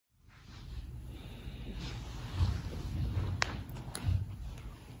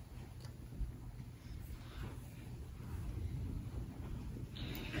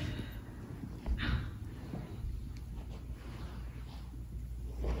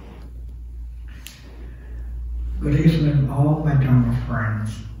Good evening, all my Dharma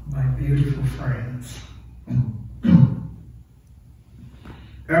friends, my beautiful friends.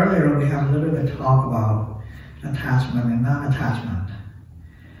 Earlier we had a little bit talk about attachment and non-attachment.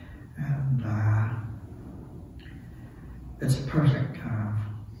 And it's perfect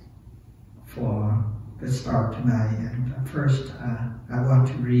for the start tonight. And first I want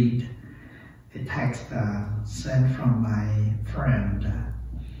to read a text sent from my friend.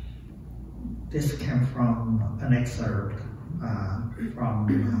 This came from an excerpt from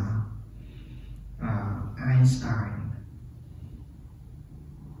Einstein.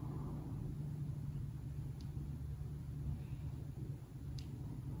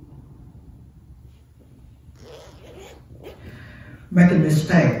 Make a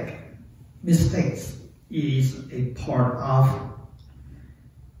mistake. Mistakes is a part of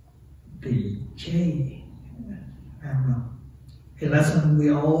the a lesson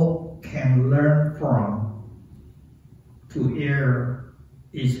we all can learn from. To err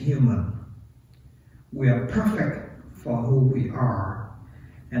is human. We are perfect for who we are.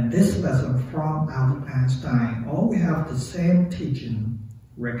 And this lesson from Albert Einstein, all we have the same teaching: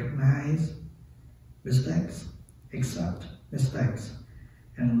 recognize mistakes, accept mistakes,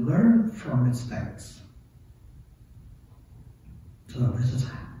 and learn from mistakes. So this is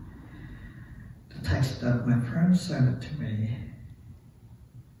the text that my friend sent to me.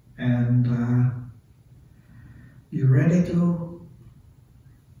 And you ready to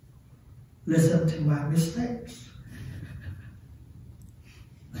listen to my mistakes?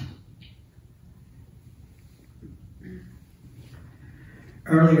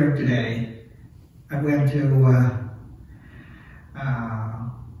 Earlier today, I went to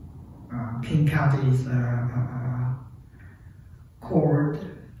King County's court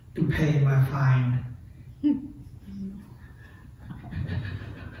to pay my fine.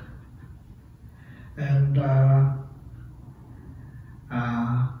 And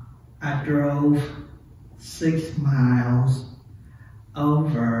I drove 6 miles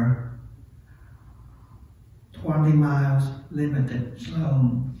over 20 miles limited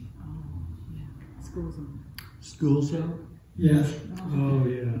zone. School zone. School zone? Yes. Oh,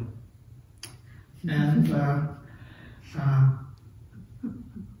 yeah.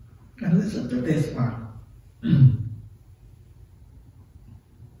 And listen to this one.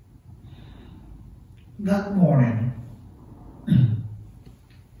 That morning,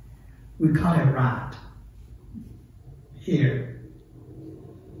 we caught a rat here.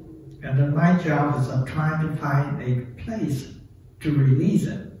 And then my job is trying to find a place to release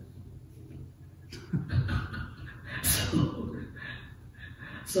it.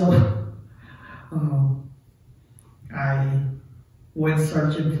 So I went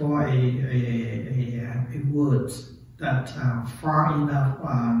searching for a woods that far enough,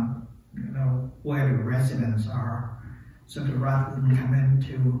 where the residents are, so the rat wouldn't come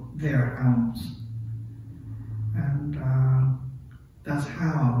into their homes. And that's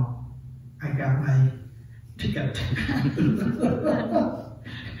how I got my ticket.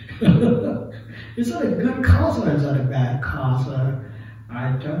 Is that a good cause or is that a bad cause?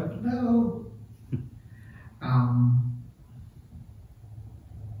 I don't know.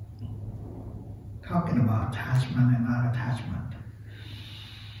 Talking about attachment and non-attachment.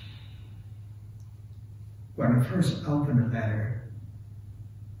 When I first opened the letter,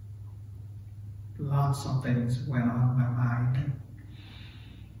 lots of things went on in my mind.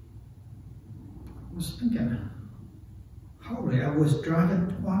 I was thinking, holy, I was driving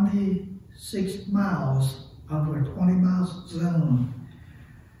 26 miles over a 20 miles zone.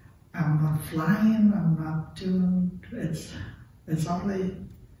 I'm not flying, I'm not doing, it's only,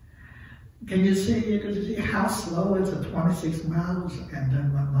 can you see how slow it's at 26 miles? And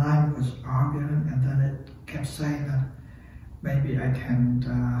then my mind was arguing, and then it kept saying that maybe I can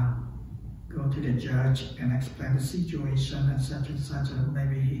go to the judge and explain the situation, etc., and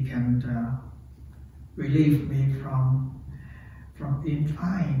maybe he can relieve me from being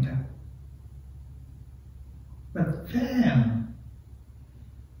fined. But then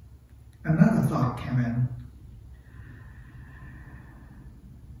another thought came in.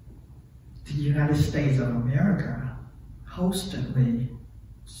 The United States of America hosted me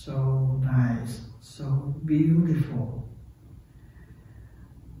so nice, so beautiful.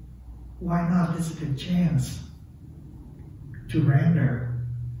 Why not? This is a chance to render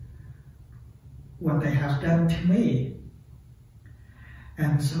what they have done to me.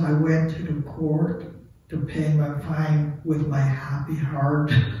 And so I went to the court to pay my fine with my happy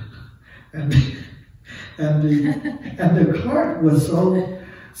heart. and the clerk was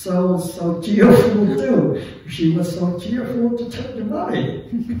so cheerful too. She was so cheerful to take the money.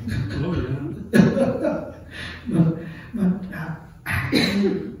 Oh, yeah. but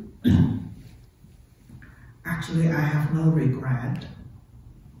actually, I have no regret.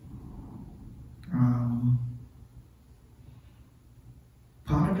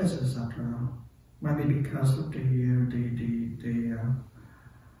 Part of this is that maybe because of the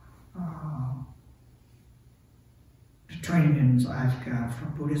trainings I've got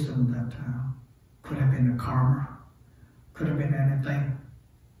from Buddhism that could have been a karma, could have been anything,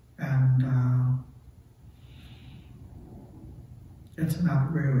 and it's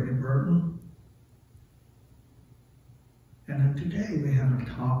not really a burden. And then today we have a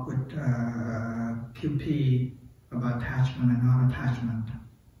talk with QP about attachment and non-attachment.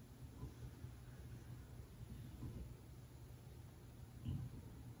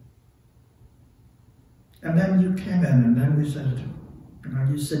 And then you came in and then we said,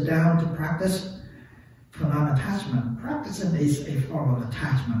 you sit down to practice for non-attachment. Practicing is a form of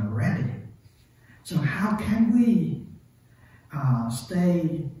attachment already. So how can we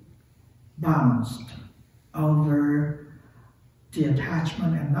stay balanced over the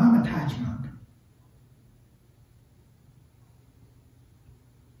attachment and non-attachment?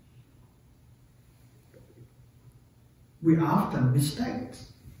 We often mistake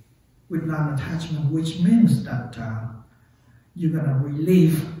with non-attachment, which means that you're going to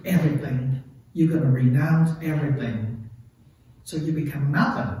relieve everything, you're going to renounce everything, so you become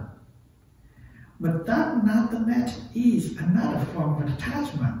nothing. But that nothingness is another form of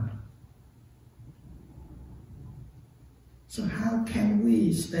attachment. So how can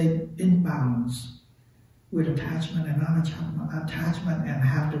we stay in balance with attachment and non-attachment and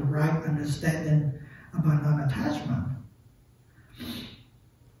have the right understanding about non-attachment?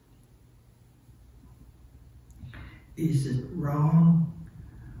 Is it wrong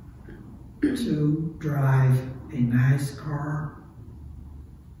to drive a nice car?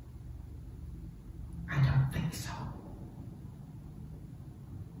 I don't think so.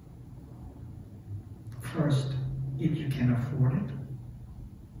 First, if you can afford it.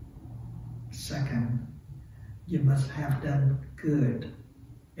 Second, you must have done good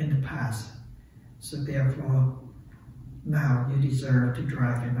in the past. So therefore, now you deserve to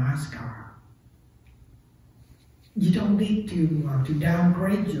drive a nice car. You don't need to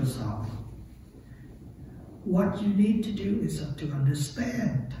downgrade yourself. What you need to do is to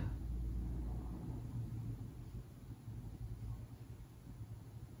understand.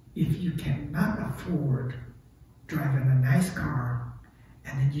 If you cannot afford driving a nice car,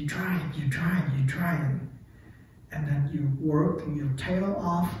 and then you try it, and then you work your tail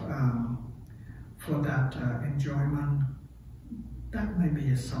off for that enjoyment, that maybe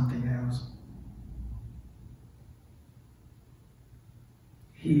is something else.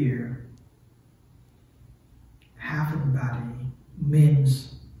 Here, having body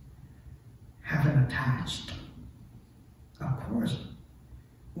means having attached. Of course,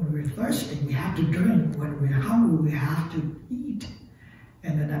 when we're thirsty, we have to drink. When we're hungry, we have to eat.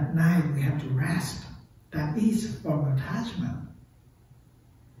 And then at night, we have to rest. That is a form of attachment.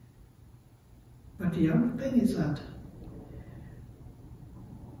 But the other thing is that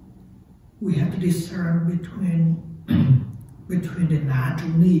we have to discern between the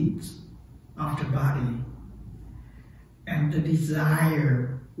natural needs of the body and the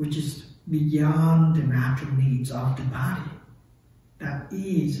desire which is beyond the natural needs of the body. That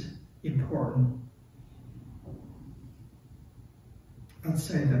is important. Let's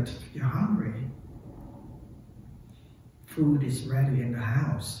say that you're hungry. Food is ready in the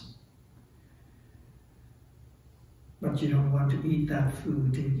house. But you don't want to eat that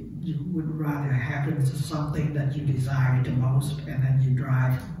food. You would rather have it as something that you desire the most, and then you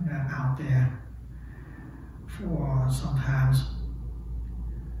drive out there for sometimes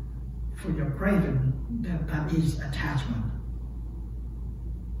for your craving. That is attachment.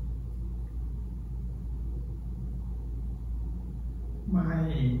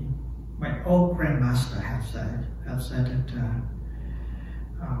 My old grandmaster have said that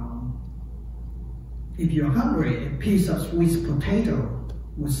if you're hungry, a piece of sweet potato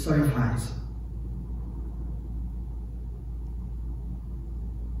would suffice.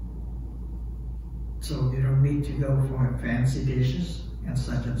 So you don't need to go for fancy dishes and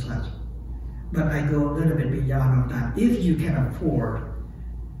such and such. But I go a little bit beyond of that. If you can afford,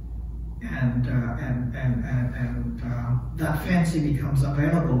 and that fancy becomes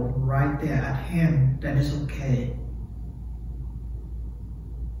available right there at hand, that is okay.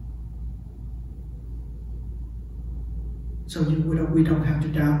 So we don't have to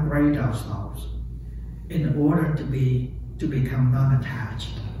downgrade ourselves in order to become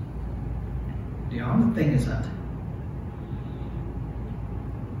non-attached. The only thing is that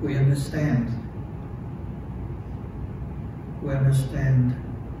we understand we understand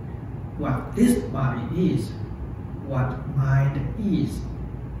what this body is, what mind is.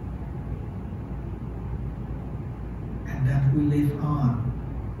 And then we live on.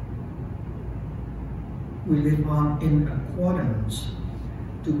 We live on in accordance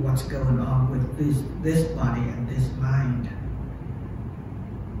to what's going on with this body and this mind.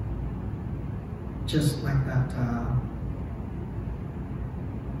 Just like that,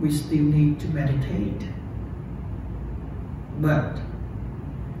 we still need to meditate. But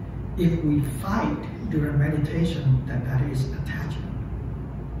if we fight during meditation, then that is attachment.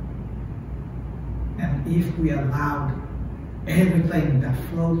 And if we allowed everything that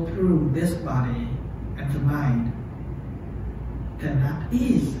flows through this body and the mind, then that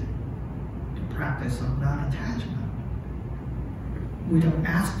is the practice of non-attachment. We don't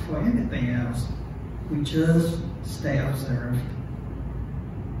ask for anything else. We just stay observed.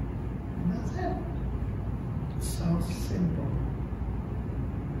 And that's it. It's so simple.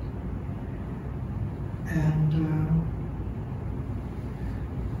 And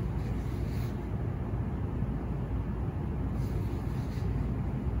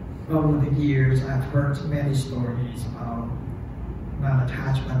over the years, I've heard many stories about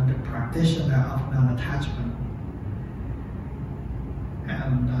non-attachment, the practitioner of non-attachment.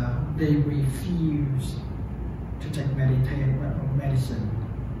 And they refuse to take medicine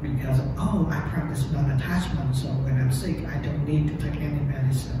because of, oh, I practice non-attachment, so when I'm sick, I don't need to take any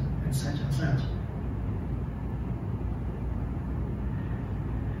medicine, and such and such.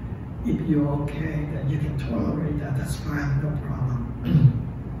 If you're okay, then you can tolerate that, that's fine, no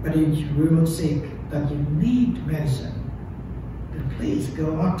problem. But if you're really sick, that you need medicine, then please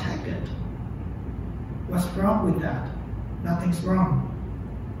go on, take it. What's wrong with that? Nothing's wrong.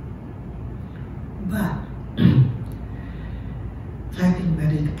 But taking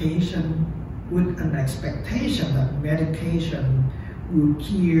medication with an expectation that medication will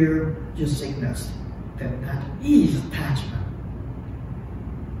cure your sickness, then that is attachment.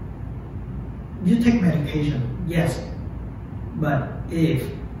 You take medication, yes, but if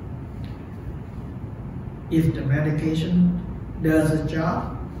the medication does a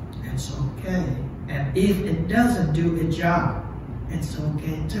job, it's okay. And if it doesn't do a job, it's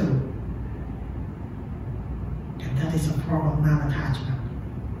okay too. And that is a form of non-attachment.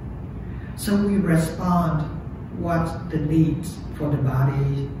 So we respond what the needs for the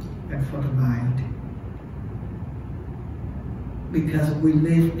body and for the mind. Because we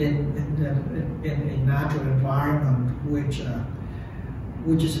live in a natural environment which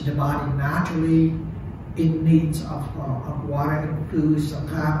is the body naturally in needs of water and food, some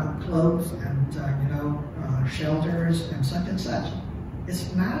kind of clothes and shelters and such.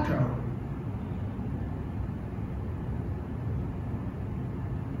 It's natural.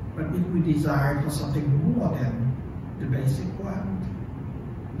 But if we desire for something more than the basic one,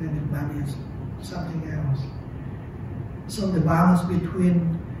 then it might be something else. So the balance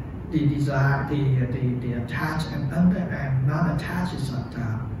between the desire, the attached and non-attached is that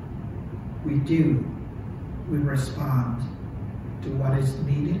we respond to what is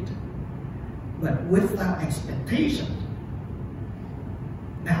needed, but without expectation.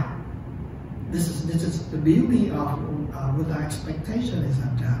 Now, this is the beauty of without expectation is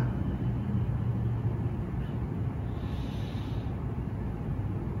that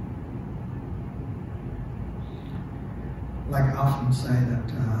like I often say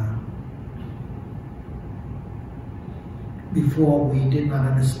that before we did not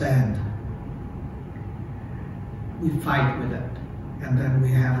understand, we fight with it, and then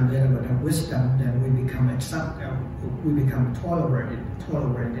we have a little bit of wisdom, then we become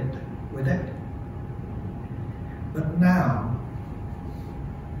tolerated with it. But now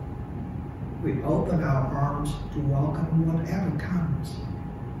we open our arms to welcome whatever comes.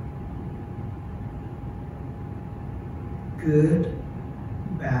 Good,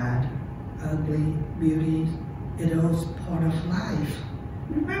 bad, ugly, beauty, it is part of life.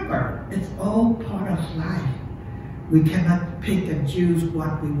 Remember, it's all part of life. We cannot pick and choose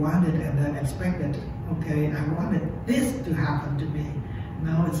what we wanted and then expect it, okay, I wanted this to happen to me.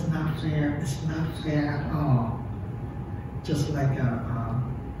 No, it's not fair. It's not fair at all. Just like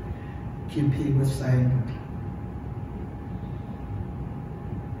QP was saying,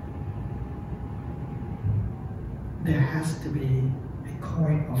 there has to be a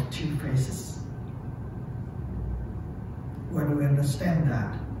coin of two faces. When we understand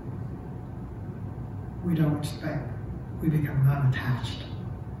that, we don't expect, we become non-attached.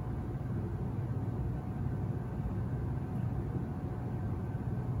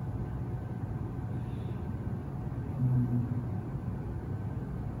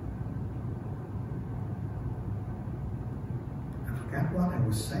 forget what I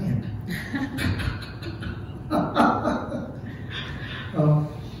was saying.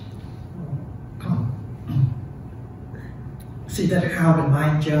 See that how the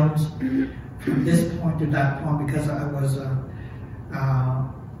mind jumps from this point to that point, because I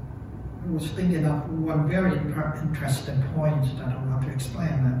was thinking of one very interesting point that I want to explain,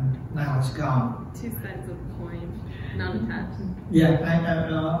 and now it's gone. Two sides of the coin, non-attached. Yeah,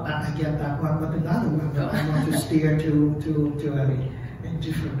 I get that one, but another one that I want to steer to a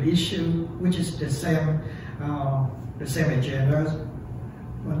different issue, which is the same agenda,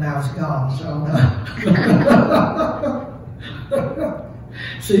 but now it's gone. So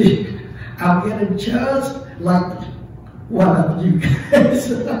see, I'm getting just like one of you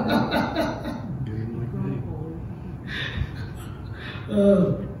guys.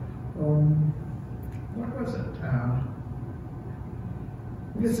 What was it?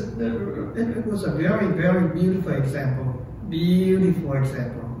 It was a very, very beautiful example. Beautiful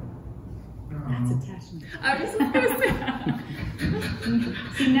example. That's attachment. I was just going to say.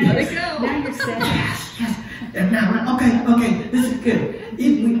 See, now Let you're, it go. now you're sad. Yes. And now, okay, this is good.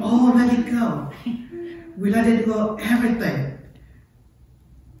 If we all let it go, we let it go, everything.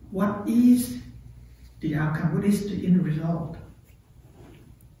 What is the outcome? What is the end result?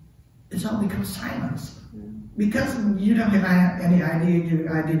 It's all becomes silence. Because you don't have any idea, your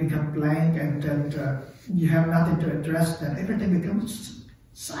idea becomes blank, and you have nothing to address, then everything becomes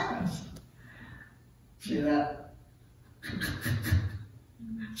silence. See that?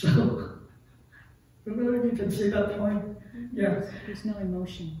 So, you can see that point? Yeah. There's no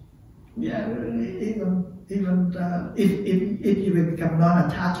emotion. Yeah, even if you become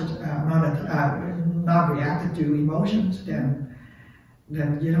non-attached, non-reactive to emotions, then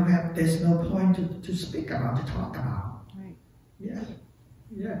you don't have. There's no point to speak about, to talk about. Right.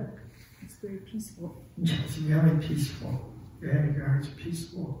 Yeah. It's very peaceful. It's very peaceful. Very, very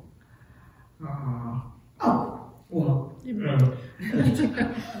peaceful.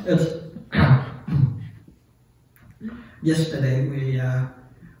 Yesterday we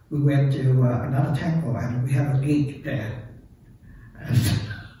went to another temple, and we have a gig there,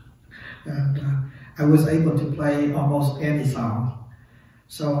 and I was able to play almost any song.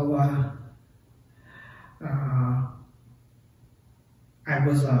 So I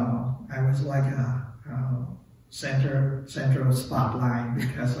was like a central spotlight,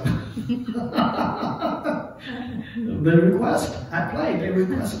 because the request I play.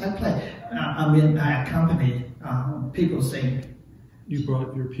 I accompany people sing. You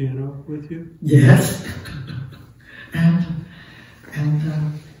brought your piano with you? Yes. and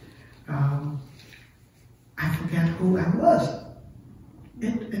I forget who I was.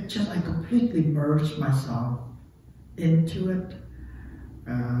 It just, I completely merged myself into it.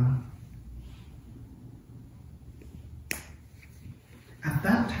 At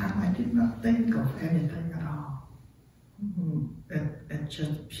that time, I did not think of anything at all. It's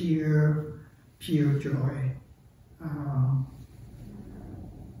just pure joy.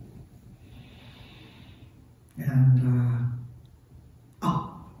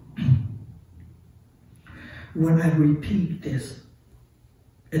 When I repeat this,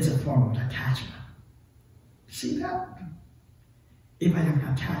 it's a form of attachment. See that? If I am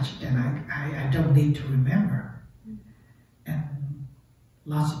attached, then I don't need to remember. And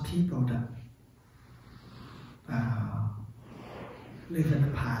lots of people that live in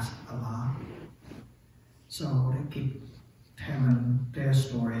the past a lot, so they keep telling their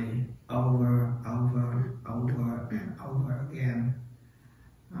story over and over again.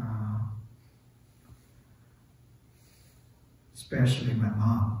 Especially my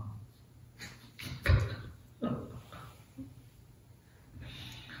mom.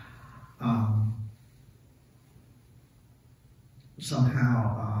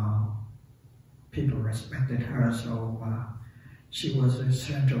 Somehow people respected her, so she was a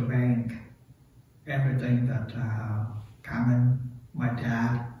central bank. Everything that Carmen, my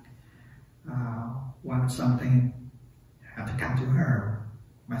dad, wanted something, had to come to her.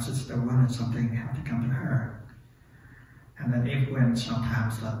 My sister wanted something, had to come to her. And then when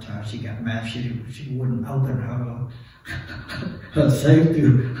sometimes that she got mad, she wouldn't open her safe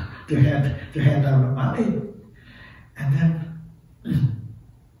to hand out the money. And then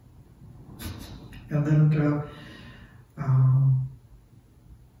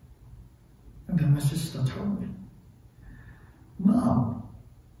my sister told me, "Mom,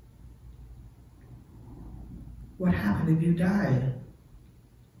 what happened if you die?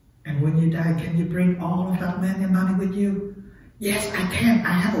 And when you die, can you bring all of that money with you?" "Yes, I can.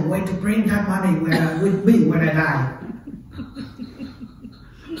 I have a way to bring that money with me when I die."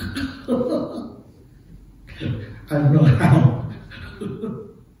 I don't know how.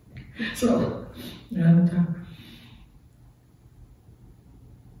 So, and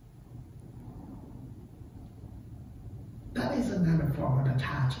that is another form of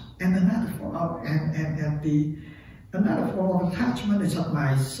attachment. And another form of, another form of attachment is of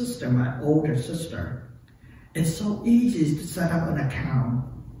my sister, my older sister. It's so easy to set up an account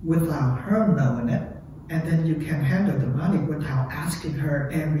without her knowing it, and then you can handle the money without asking her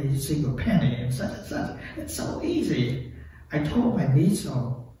every single penny and such and such. It's so easy. I told my niece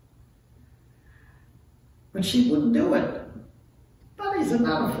so, but she wouldn't do it. That is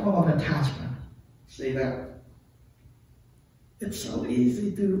another form of attachment. See that? It's so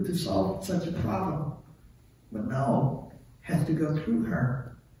easy to solve such a problem, but no, it has to go through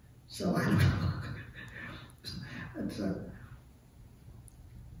her. So I don't know.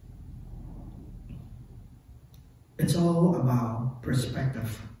 It's all about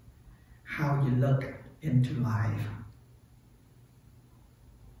perspective, how you look into life.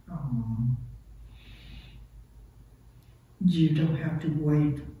 You don't have to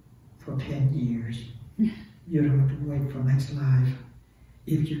wait for 10 years. You don't have to wait for next life.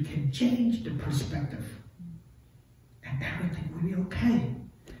 If you can change the perspective, and everything will be okay.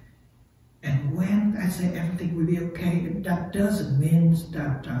 And when I say everything will be okay, that doesn't mean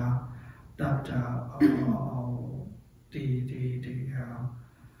that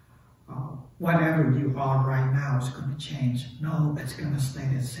whatever you are right now is going to change. No, it's going to stay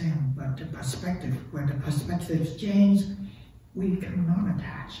the same. But the perspective, when the perspectives change, we become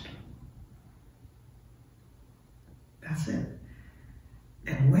non-attached. That's it.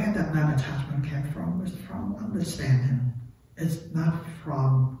 And where that non-attachment came from is from understanding. It's not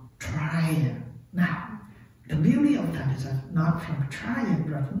from trying. Now, the beauty of that is that not from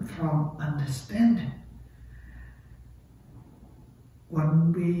trying, but from understanding.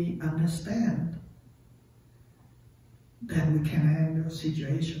 When we understand, then we can handle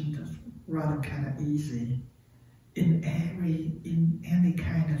situations that's rather kind of easy. In any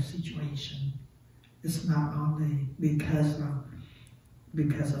kind of situation. It's not only because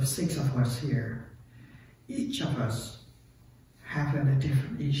of 6 of us here. Each of us having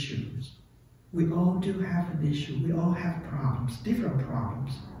different issues. We all do have an issue. We all have problems, different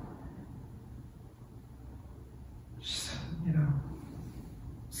problems. So,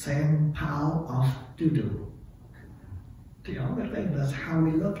 same pile of doo-doo. The only thing is how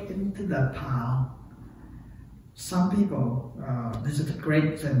we look into that pile. Some people, this is the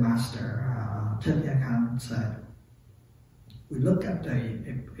great Zen master, Thay said, we look at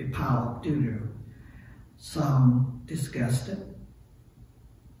a pile of doo-doo. Some disgusted,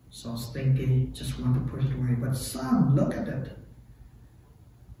 so stinky, just want to push it away. But some look at it,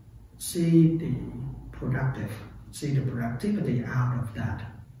 see the productivity out of that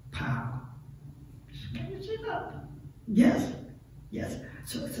pile. Can you see that? Yes, yes.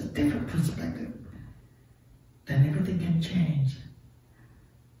 So it's a different perspective. Then everything can change.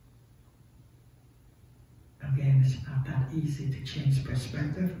 Again, it's not that easy to change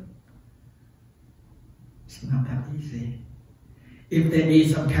perspective. It's not that easy. If there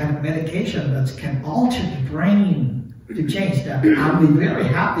is some kind of medication that can alter the brain to change that, I'll be very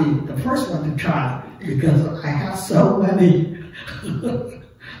happy, the first one to try, because I have so many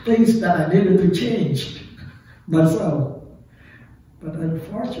things that I needed to change. But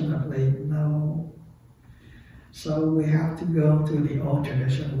unfortunately, no. So we have to go to the old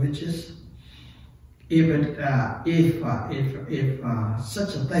tradition, which is if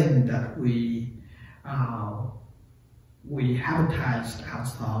such a thing that we habitized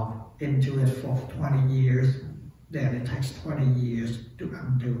ourselves into it for 20 years, then it takes 20 years to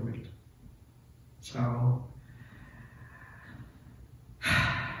undo it. So,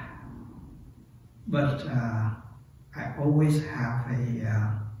 but I always have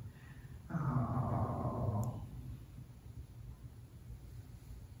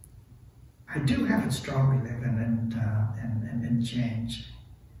I do have a strong belief in change.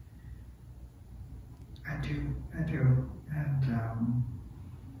 I do,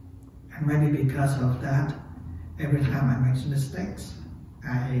 and maybe because of that, every time I make mistakes,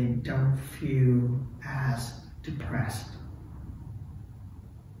 I don't feel as depressed,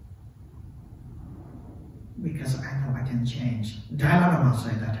 because I know I can change. Dalai Lama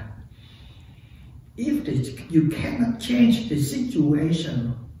said that if you cannot change the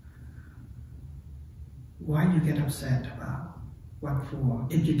situation, why you get upset about? What for?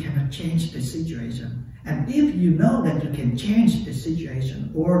 If you cannot change the situation. And if you know that you can change the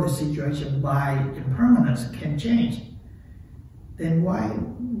situation, or the situation by impermanence can change, then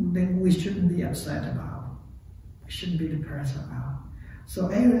we shouldn't be upset about. We shouldn't be depressed about. So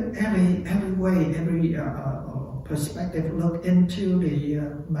every perspective look into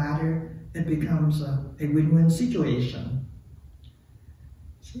the matter, it becomes a win-win situation.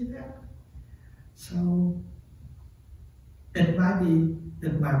 See that? So it might be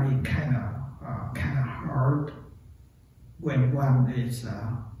kind of hard when one is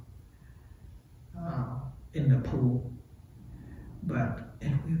in the pool, but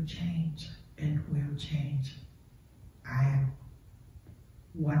it will change. It will change. I am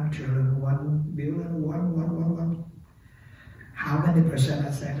 1 trillion, 1 billion, 1. How many percent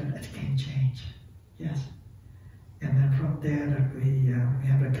I said it can change? Yes. And then from there that we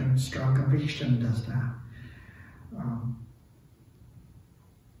have a strong conviction that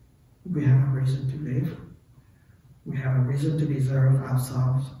we have a reason to live. We have a reason to deserve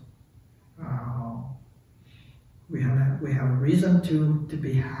ourselves. We have a reason to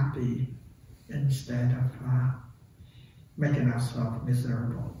be happy instead of making ourselves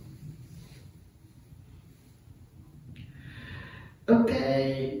miserable.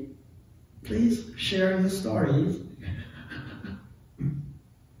 Okay, please share your stories.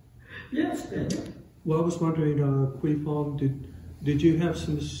 Yes, Daniel. Well, I was wondering, Kui Fong, did you have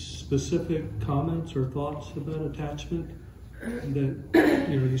some specific comments or thoughts about attachment that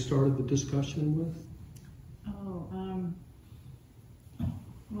you started the discussion with?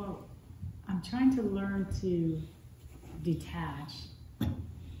 Well, I'm trying to learn to detach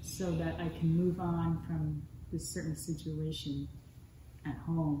so that I can move on from this certain situation at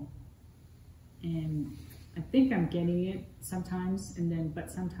home. And I think I'm getting it sometimes,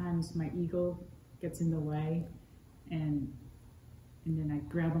 but sometimes my ego gets in the way, and then I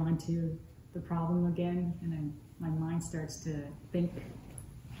grab onto the problem again, and my mind starts to think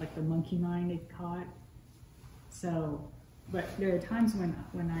like the monkey mind it caught. So, but there are times when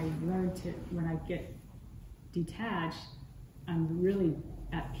I get detached, I'm really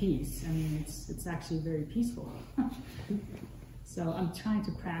at peace. I mean, it's actually very peaceful. So I'm trying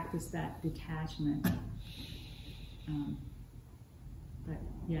to practice that detachment. But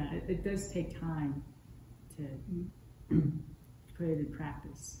yeah, it does take time to put it in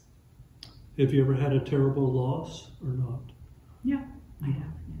practice. Have you ever had a terrible loss or not? Yeah, I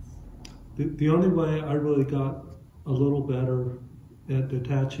have, yes. The only way I really got a little better at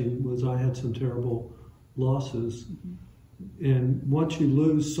detaching was I had some terrible losses. Mm-hmm. And once you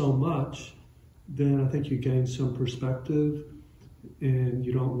lose so much, then I think you gain some perspective and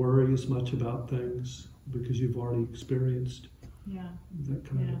you don't worry as much about things because you've already experienced that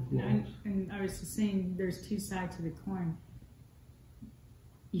kind of loss. And I was just saying there's two sides to the coin.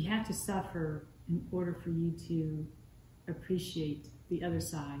 You have to suffer in order for you to appreciate the other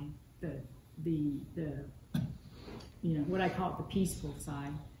side, the what I call it the peaceful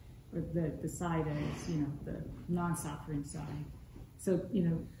side, or the side that is, the non-suffering side. So,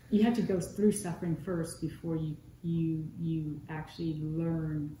 you have to go through suffering first before you actually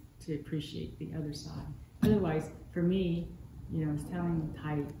learn to appreciate the other side. Otherwise, for me, I was telling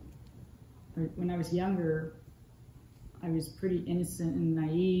Thay, when I was younger, I was pretty innocent and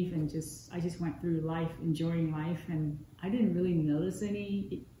naive, and I just went through life, enjoying life, and I didn't really notice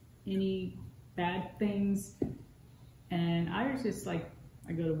any bad things. And I was just like,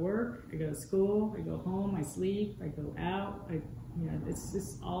 I go to work, I go to school, I go home, I sleep, I go out, it's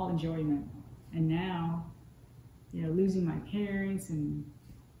just all enjoyment. And now, losing my parents and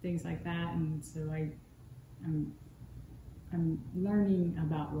things like that, and so I'm learning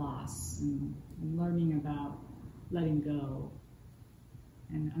about loss, and I'm learning about letting go,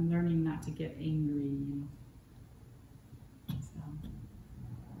 and I'm learning not to get angry. So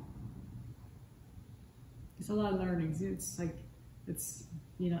it's a lot of learnings. It's like,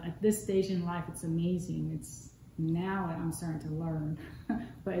 at this stage in life, it's amazing. It's now that I'm starting to learn,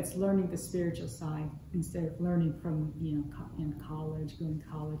 but it's learning the spiritual side instead of learning from, in college, going to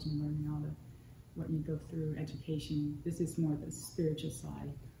college and learning all what you go through, education. This is more the spiritual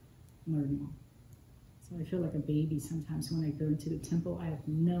side learning. So I feel like a baby sometimes when I go into the temple. I have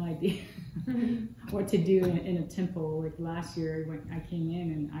no idea what to do in a temple. Like last year when I came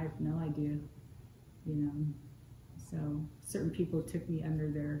in and I have no idea, So certain people took me under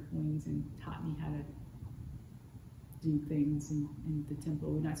their wings and taught me how to do things in the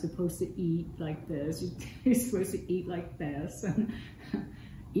temple. We're not supposed to eat like this. You're supposed to eat like this. Don't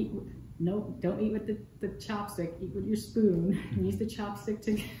eat with the chopstick. Eat with your spoon. Use the chopstick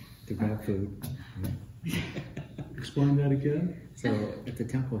to grab food. Yeah. Explain that again. So at the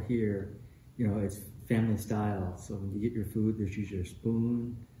temple here, it's family style. So when you get your food, there's usually a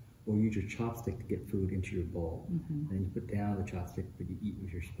spoon, or use your chopstick to get food into your bowl. Mm-hmm. And then you put down the chopstick, but you eat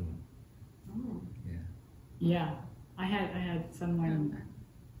with your spoon. Oh. Yeah. Yeah. I had someone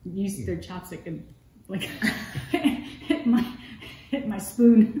use their chopstick and like hit my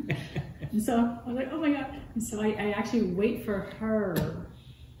spoon. And so I was like, oh my God. And so I actually wait for her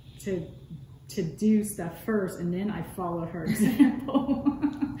to do stuff first, and then I follow her example.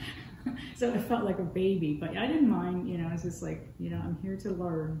 So it felt like a baby, but I didn't mind, you know, it's just like, you know, I'm here to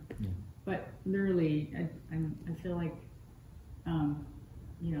learn. Yeah. But literally, I feel like,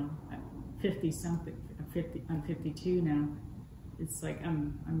 you know, I'm 50 something, I'm 52 now. It's like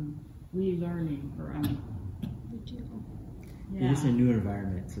I'm relearning, or I'm, You're just in a new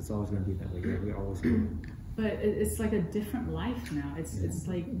environment, so it's always going to be that way. We're always new. but it's like a different life now. It's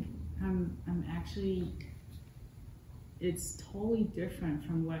like I'm actually, it's totally different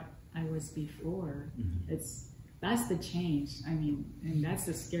from what I was before. Mm-hmm. That's the change. I mean, and that's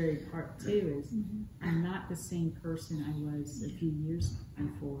the scary part too, is I'm not the same person I was a few years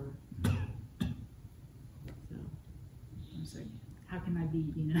before. So I was like, how can I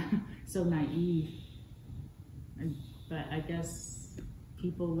be, you know, so naive? But I guess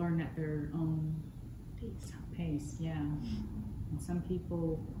people learn at their own pace, yeah. And some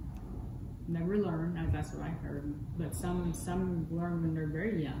people never learn, that's what I heard. But some learn when they're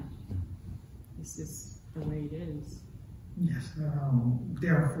very young. It's just the way it is. Yes,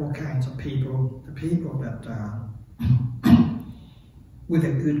 there are 4 kinds of people. The people that with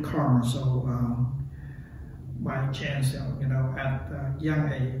a good karma, so by chance, you know, at a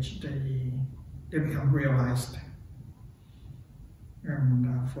young age, they become realized.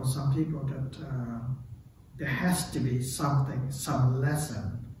 And for some people that there has to be something, some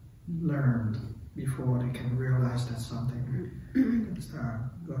lesson learned before they can realize that something is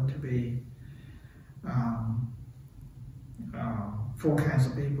going to be 4 kinds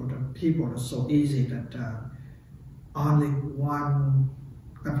of people. The people are so easy that only one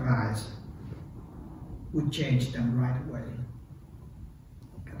advice would change them right away.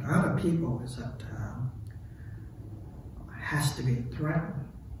 And other people is that has to be threatened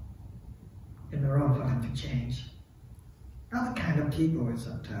in order for them to change. Other kind of people is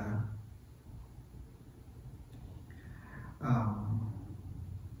that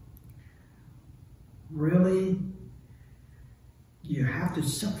really you have to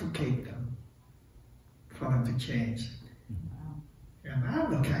suffocate them for them to change. Wow. And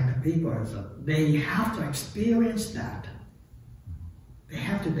other kind of people is that they have to experience that. They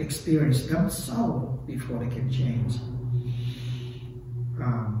have to experience themselves before they can change.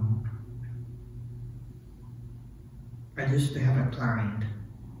 I used to have a client.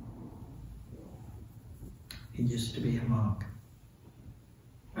 He used to be a monk.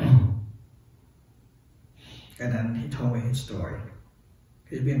 And then he told me his story.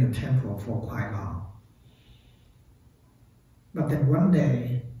 He'd been in the temple for quite long. But then one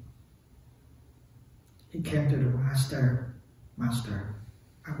day, he came to the master, "Master,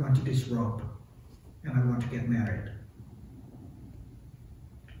 I want to disrobe and I want to get married."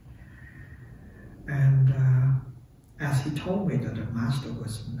 And as he told me that the master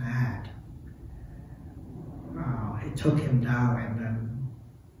was mad, he took him down and then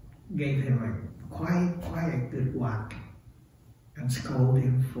gave him a quite a good whack and scolded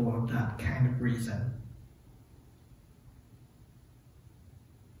him for that kind of reason.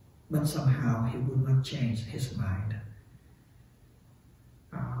 But somehow he would not change his mind.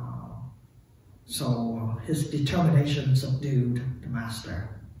 So his determination subdued the master.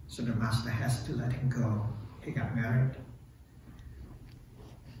 So the master has to let him go. He got married.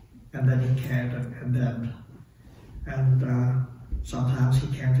 And then he came, and sometimes he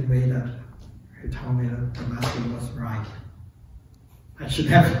came to me that he told me that the master was right. I should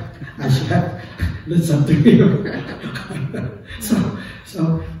have listened to him.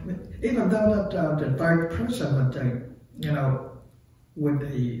 so even though that the third person would, you know, with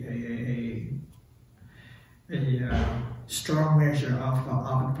a strong measure of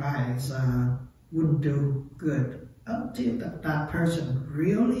advice wouldn't do good until that person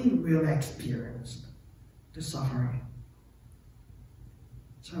really experienced the suffering.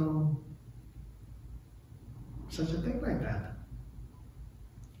 So, such a thing like that.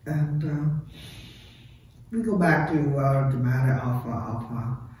 And we go back to the matter of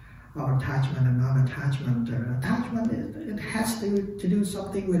attachment and non-attachment. Attachment, it has to do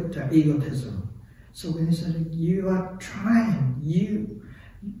something with egotism. So when you say you are trying, you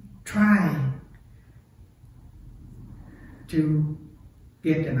try to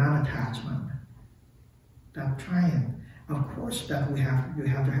get a non-attachment, that trying, of course, that you have to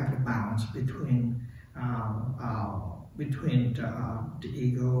have the balance between the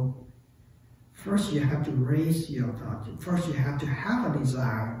ego. First, you have to raise your thought. First, you have to have a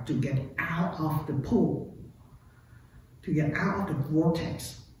desire to get out of the pool, to get out of the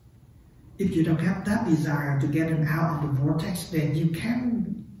vortex. if you don't have that desire to get him out of the vortex, then you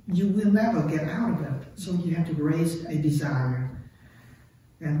will never get out of it. So you have to raise a desire.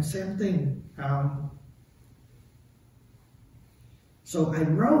 And same thing. So I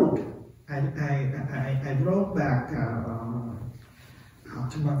wrote back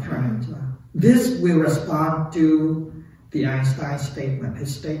to my friend. This will respond to the Einstein statement,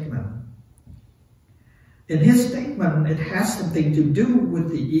 his statement. In his statement, it has something to do with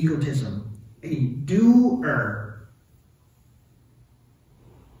the egotism, a doer.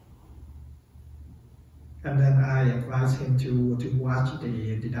 And then I advise him to watch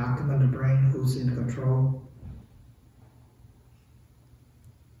the document, The Brain Who's in Control.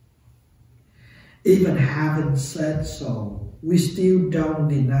 Even having said so, we still don't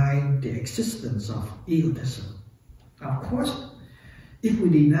deny the existence of egotism. Of course, if we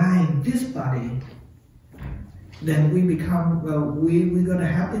deny this body, then we become, we're going to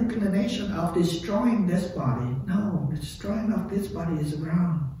have inclination of destroying this body. No, the destroying of this body is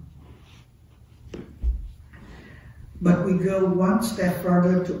wrong. But we go one step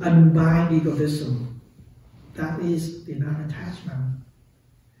further to unbind egotism. That is the non-attachment.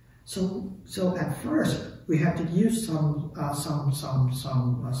 So at first we have to use some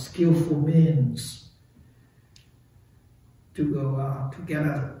skillful means to get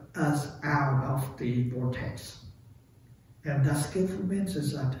us out of the vortex. And that skillful means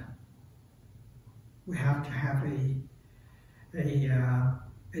is that we have to have a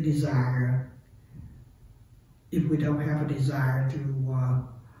desire. If we don't have a desire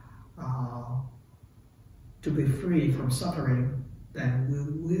to be free from suffering, then we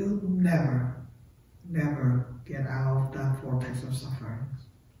will never get out of that vortex of suffering.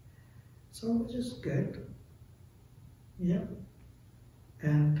 So which is good. Yep.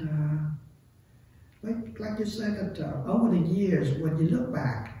 And like you said, that over the years, when you look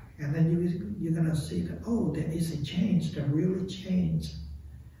back, and then you're gonna see that, oh, there is a change that really changed.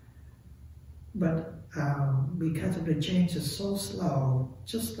 But because of the change is so slow,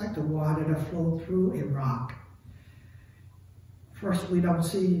 just like the water that flows through a rock. First, we don't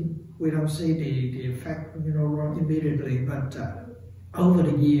see the effect, immediately. But over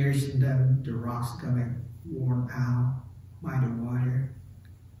the years, and then the rock's gonna worn out by the water,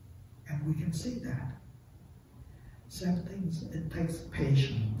 and we can see that. Same things. It takes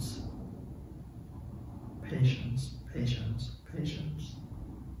patience, patience, patience, patience.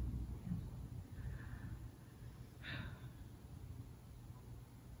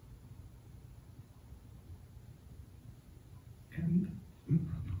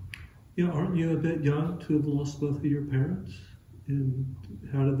 Yeah, aren't you a bit young to have lost both of your parents? And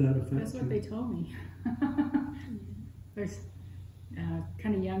how did that affect you? That's what they told me. I was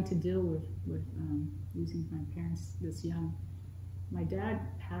kind of young to deal with losing my parents this young. My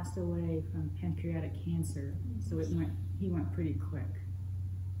dad passed away from pancreatic cancer, so he went pretty quick.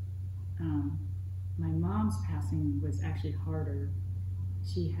 My mom's passing was actually harder.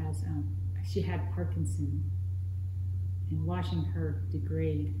 She had Parkinson. And watching her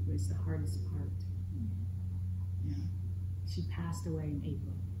degrade was the hardest part. Yeah. She passed away in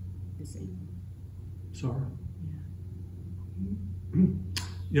April, this April. Sorry. Yeah.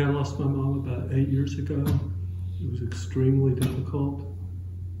 Yeah, I lost my mom about 8 years ago. It was extremely difficult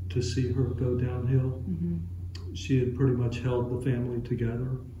to see her go downhill. Mm-hmm. She had pretty much held the family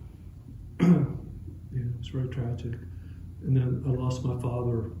together. Yeah, it was very tragic. And then I lost my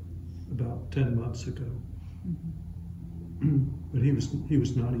father about 10 months ago. Mm-hmm. But he was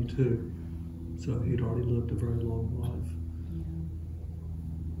 92, so he'd already lived a very long life.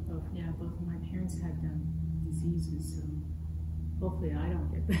 Yeah, both of my parents had diseases, so hopefully I don't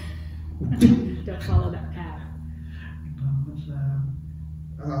get that. Don't follow that path.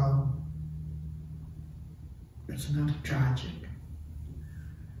 It's not tragic.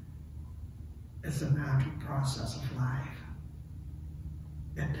 It's a natural process of life.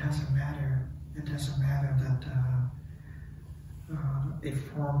 It doesn't matter. It doesn't matter that a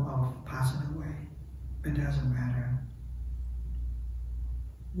form of passing away. It doesn't matter.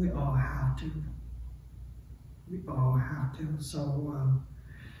 We all have to. We all have to. So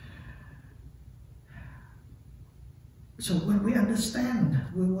when we understand,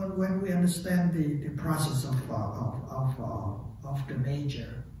 when we understand the process of the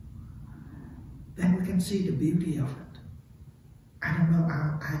nature, then we can see the beauty of it. I don't know.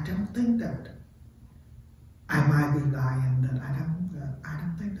 I don't think that I might be lying. That I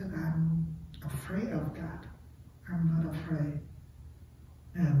don't think that I'm afraid of God. I'm not afraid.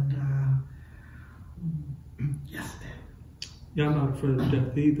 And yes, Dad. Yeah, I'm not afraid of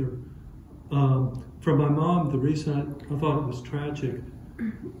death either. For my mom, the reason I thought it was tragic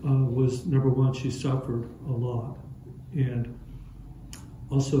was number one, she suffered a lot, and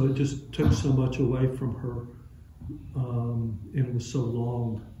also it just took so much away from her, and it was so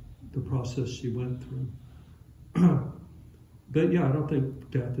long, the process she went through. But yeah, I don't think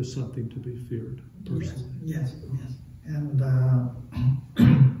death is something to be feared, personally. Yes. And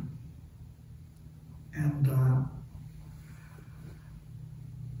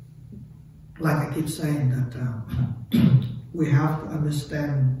like I keep saying that we have to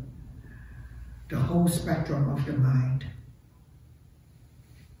understand the whole spectrum of the mind,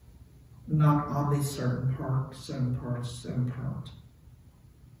 not only certain parts.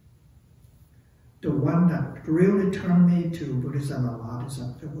 The one that really turned me to Buddhism a lot is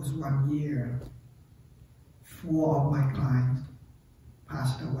that there was 1 year, 4 of my clients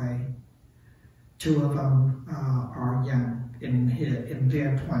passed away. 2 of them are young, in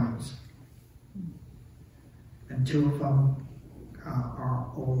their 20s. And 2 of them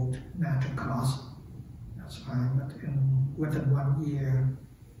are old, natural cause. That's fine, but within 1 year,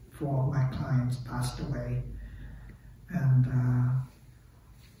 4 of my clients passed away. And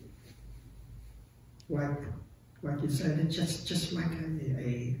like you said, it's just like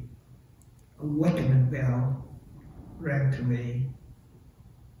a awakening bell rang to me.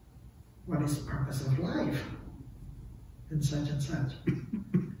 What is the purpose of life? And such and such.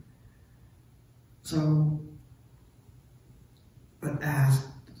 So, but as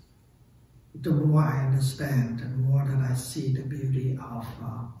the more I understand, the more that I see the beauty of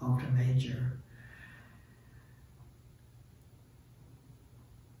the nature,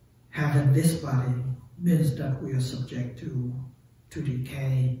 having this body means that we are subject to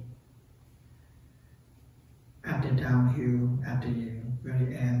decay at the downhill, at the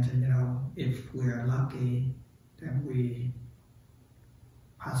very end. And, if we are lucky, then we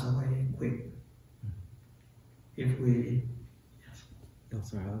pass away quick. If we... Oh,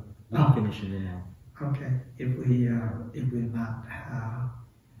 sorry, I'll finish it now. Okay, if we're not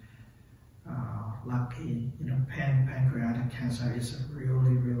lucky, pancreatic cancer is a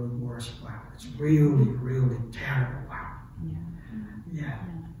really, really worse one. It's really, really terrible one. Yeah.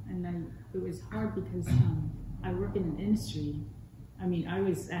 And it was hard because I work in an industry. I mean, I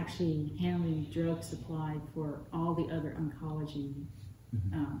was actually handling drug supply for all the other oncology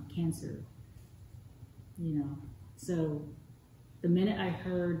cancer. So the minute I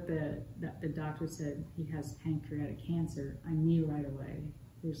heard that the doctor said he has pancreatic cancer, I knew right away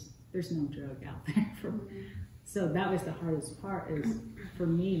there's no drug out there for me. So that was the hardest part. Is for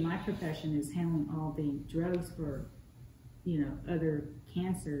me, my profession is handling all the drugs for other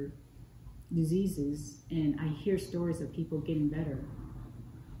cancer diseases, and I hear stories of people getting better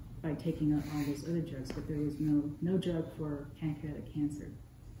by taking up all those other drugs, but there was no drug for pancreatic cancer.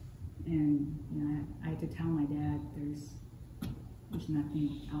 And I had to tell my dad there's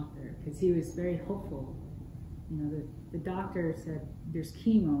nothing out there, because he was very hopeful. The doctor said there's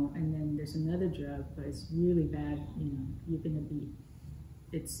chemo and then there's another drug, but it's really bad. You're gonna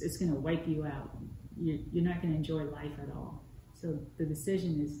it's gonna wipe you out. You're not gonna enjoy life at all. So the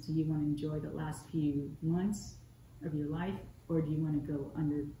decision is, do you want to enjoy the last few months of your life, or do you want to go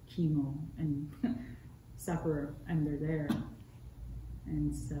under chemo and suffer under there?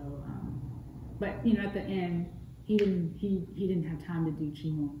 And so, but at the end, he didn't have time to do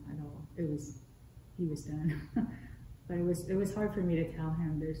chemo at all. He was done. But it was hard for me to tell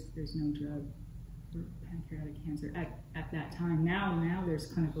him there's no drug for pancreatic cancer at that time. Now there's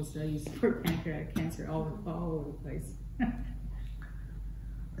clinical studies for pancreatic cancer all over the place.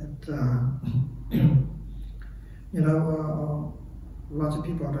 Lots of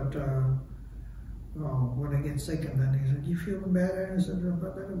people that when they get sick and then they say, "Do you feel better?" And so blah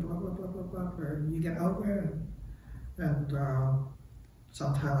blah blah blah blah. And you get over it. And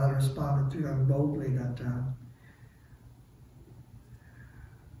sometimes I responded to them boldly that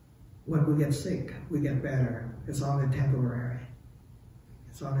when we get sick, we get better. It's only temporary.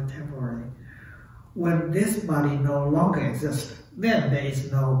 It's only temporary. When this body no longer exists, then there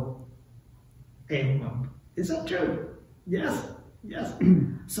is no ailment. Is that true? Yes.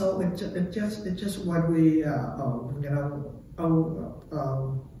 So it's just when we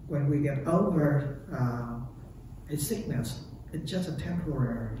when we get over a sickness, it's just a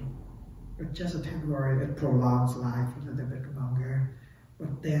temporary. It's just a temporary. It prolongs life a little bit longer,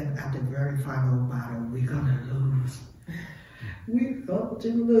 but then at the very final battle, we're gonna lose. We've got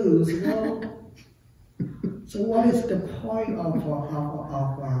to lose. So what is the point of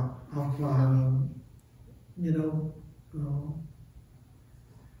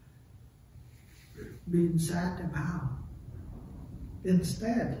being sad about?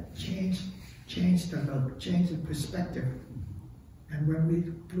 Instead, change the look, change the perspective, And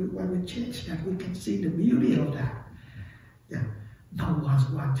when we change that, we can see the beauty of that. Yeah, no one wants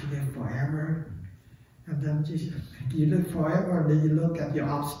to live forever. And then you live forever, and then you look at your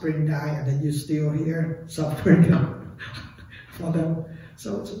offspring die, and then you're still here suffering for them.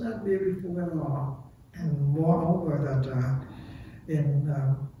 So it's not beautiful at all. And moreover, that in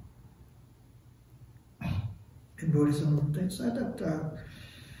Buddhism, they said that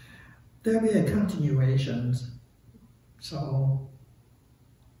there'll be a continuation. So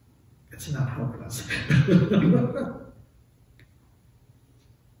it's not hopeless.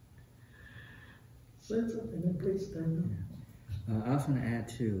 Say something, please, Daniel. I also want to add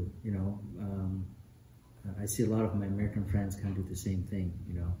too, I see a lot of my American friends kind of do the same thing,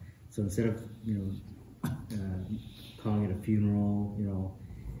 So instead of, calling it a funeral,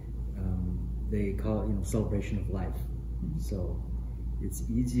 they call it, celebration of life. So it's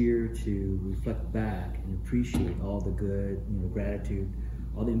easier to reflect back and appreciate all the good, gratitude,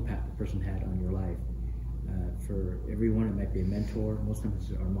 all the impact the person had on your life. For everyone, it might be a mentor. Most times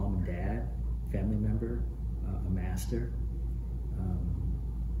it's our mom and dad, family member, a master.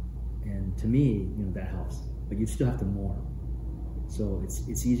 And to me, that helps. But you still have to mourn. So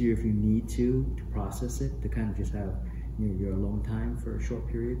it's easier if you need to process it, to kind of just have your alone time for a short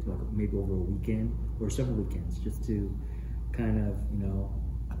period, like maybe over a weekend or several weekends, just to kind of,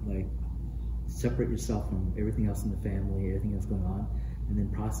 like separate yourself from everything else in the family, everything that's going on, and then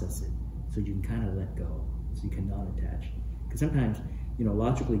process it so you can kind of let go, so you can non-attach. Because sometimes,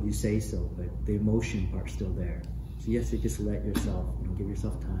 logically you say so, but the emotion part's still there. So you have to just let yourself, give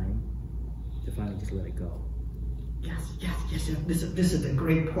yourself time to finally just let it go. Yes. This is a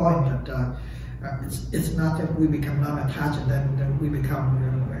great point. That it's not that we become non-attached and then we become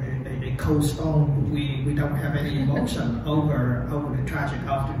a cold stone. We don't have any emotion over the tragic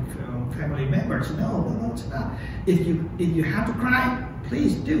of the family members. No, it's not. If you have to cry,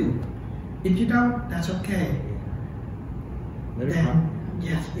 please do. If you don't, that's okay. Let it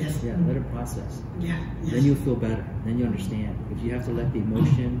Yes. Yeah, let it process. Yes. Then you'll feel better. Then you understand. Because you have to let the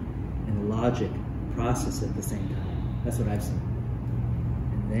emotion and the logic process at the same time. That's what I've seen.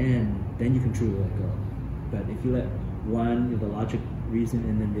 And then you can truly let go. But if you let one, the logic, reason,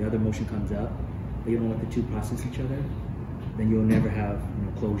 and then the other emotion comes up, but you don't let the two process each other, then you'll never have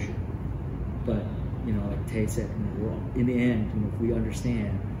closure. But like Thay said, in the end, if we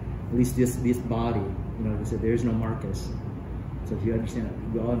understand, at least this body, they said there's no Marcus. So if you understand,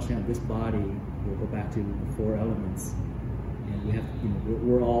 we all understand this body will go back to the four elements, and we have,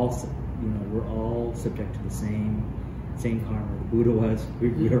 we're all subject to the same karma. The Buddha was.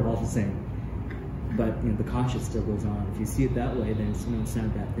 We are all the same. But the conscious still goes on. If you see it that way, then it's not a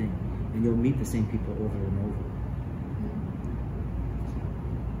bad thing, and you'll meet the same people over and over.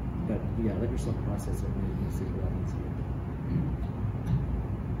 But yeah, let yourself process it, and you'll see a lot easier.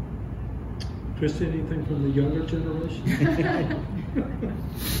 Christy, anything from the younger generation?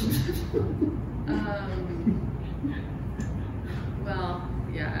 Well,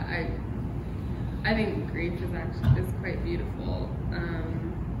 yeah, I think grief is quite beautiful.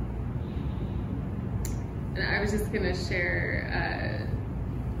 And I was just gonna share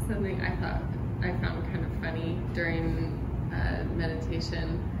something I found kind of funny during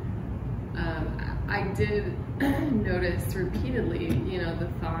meditation. I did notice repeatedly, the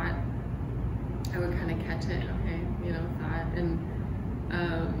thought. I would kind of catch it, thought, and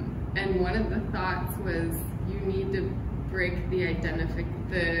one of the thoughts was, you need to break the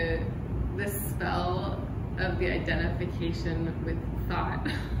spell of the identification with thought.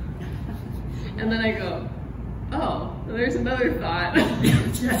 And then I go, oh, there's another thought.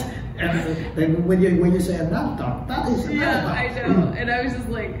 Yes. And when you say another thought, that is another thought. I know. And I was just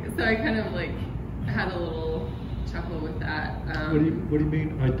like, so I kind of like had a little chuckle with that. What do you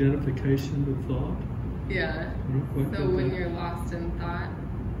mean, identification with thought? Yeah. So when you're lost in thought.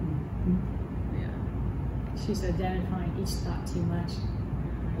 Yeah. She's identifying each thought too much.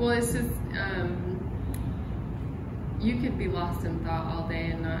 Well, it's just, you could be lost in thought all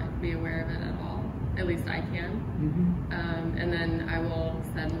day and not be aware of it at all. At least I can. Mm-hmm. And then I will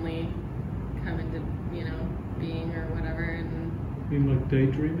suddenly come into, being or whatever. And you mean like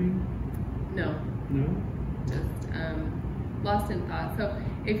daydreaming? No. No? Just lost in thought. So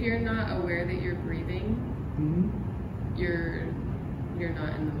if you're not aware that you're breathing, mm-hmm. you're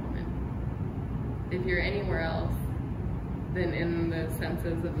not in the moment. If you're anywhere else than in the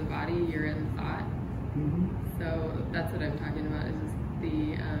senses of the body, you're in thought. Mm-hmm. So that's what I'm talking about, is just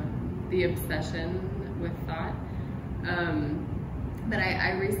the obsession with thought. But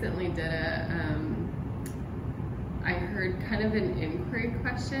I recently did I heard kind of an inquiry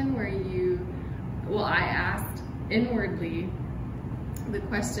question where I asked inwardly, the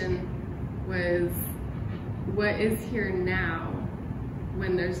question was, what is here now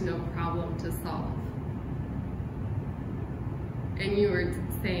when there's no problem to solve? And you were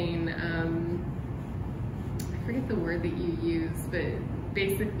saying, I forget the word that you used, but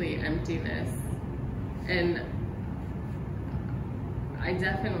basically emptiness. And I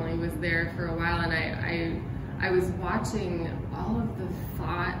definitely was there for a while, and I was watching all of the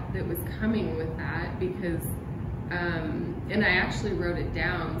thought that was coming with that, because, and I actually wrote it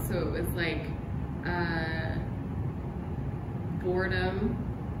down, so it was like, boredom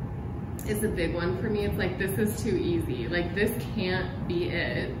is a big one for me. It's like, this is too easy. Like, this can't be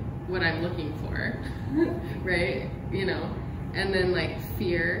it, what I'm looking for, right? You know, and then like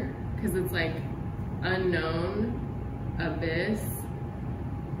fear, because it's like unknown, abyss,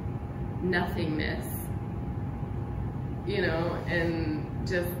 nothingness, you know, and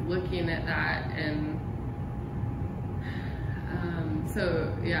just looking at that, and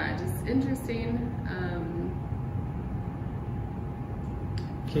so yeah, just interesting.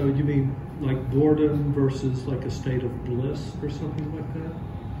 So you mean like boredom versus like a state of bliss or something like that?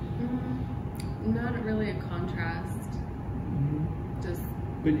 Not really a contrast. Just.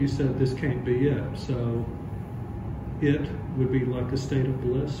 But you said this can't be it, so it would be like a state of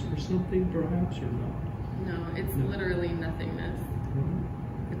bliss or something, perhaps, or not? No, it's literally nothingness.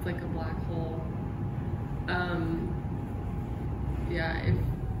 It's like a black hole.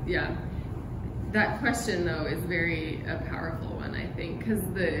 That question though is very a powerful one, I think, because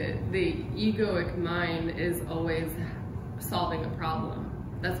the egoic mind is always solving a problem.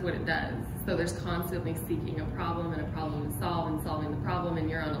 That's what it does. So there's constantly seeking a problem and a problem to solve and solving the problem, and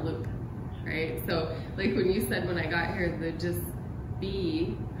you're on a loop, right? So like when you said when I got here, the just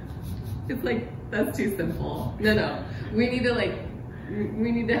be, it's like, that's too simple. No, we need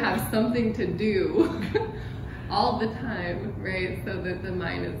to have something to do all the time, right? So that the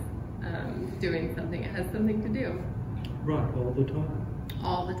mind is doing something. It has something to do. Right, all the time.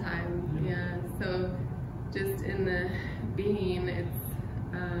 All the time, yeah. So just in the being, it's,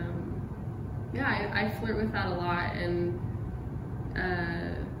 I flirt with that a lot, and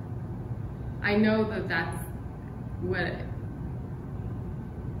I know that that's what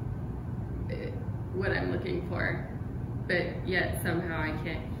I'm looking for, but yet somehow I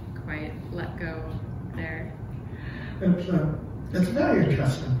can't quite let go there. It's very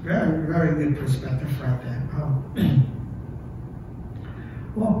interesting, very, very good perspective right there.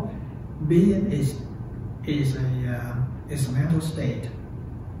 Well, being is a mental state,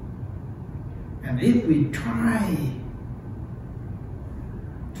 and if we try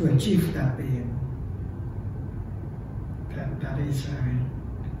to achieve that being, that is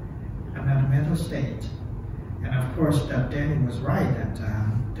another mental state. And of course, that Danny was right that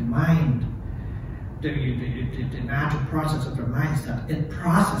the mind, the natural process of the mind is that it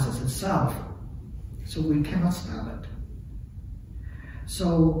processes itself, so we cannot stop it.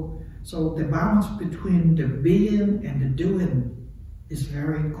 So the balance between the being and the doing is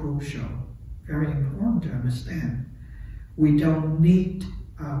very crucial, very important to understand. We don't need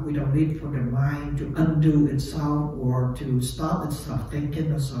for the mind to undo itself or to stop itself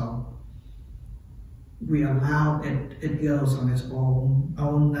thinking or so. We allow it goes on its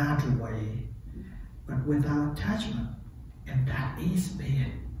own natural way, but without attachment, and that is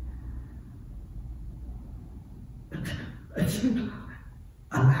being. It's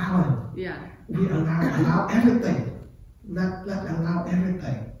allowing. Yeah. We allow everything. Let allow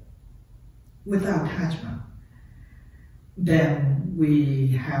everything without attachment. Then we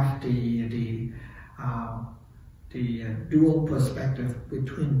have the dual perspective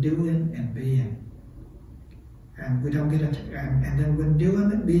between doing and being. And we don't get it. And then when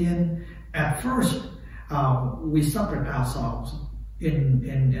doing and being, at first we separate ourselves in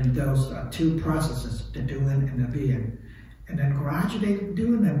those two processes, the doing and the being. And then gradually,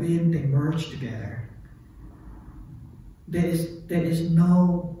 doing and being, they merge together. There's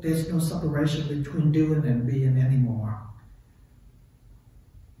no separation between doing and being anymore.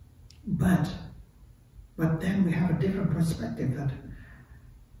 But then we have a different perspective that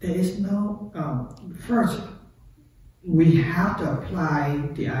there is no, first, we have to apply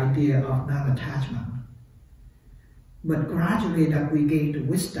the idea of non-attachment. But gradually that we gain the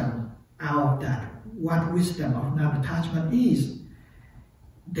wisdom out of that, what wisdom of non-attachment is,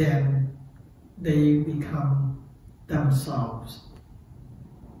 then they become themselves.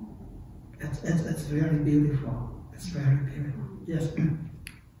 It's very beautiful. It's very beautiful. Yes.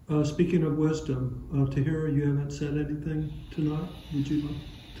 Speaking of wisdom, Tahira, you haven't said anything tonight. Would you like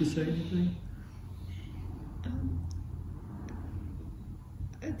to say anything?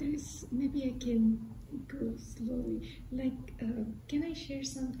 Maybe I can go slowly. Like, can I share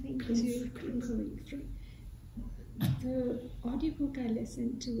something too quickly? The audiobook I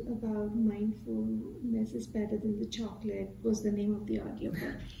listened to about mindfulness is better than the chocolate was the name of the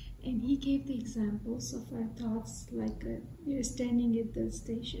audiobook. And he gave the examples of our thoughts, like we're standing at the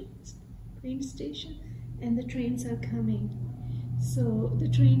train station, and the trains are coming. So the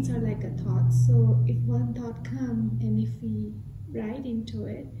trains are like a thought. So if one thought comes, and if we ride into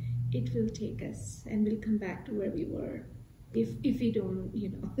it, it will take us and we'll come back to where we were. If we don't,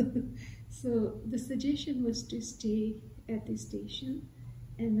 So the suggestion was to stay at the station,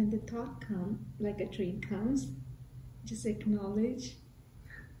 and when the thought comes, like a train comes, just acknowledge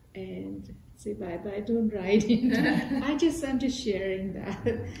and say bye-bye, don't ride into it. I'm just sharing that.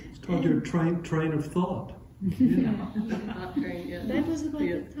 It's called your train of thought. Yeah. Thought train, yeah. That was about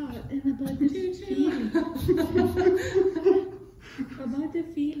the thought and about the feeling. About the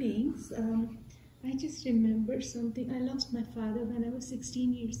feelings, I just remember something. I lost my father when I was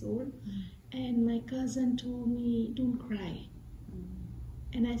 16 years old, and my cousin told me, don't cry.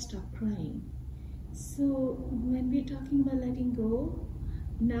 And I stopped crying. So when we're talking about letting go,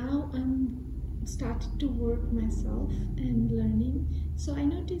 now I'm started to work myself and learning. So I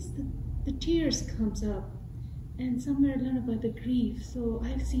noticed that the tears comes up, and somewhere I learn about the grief. So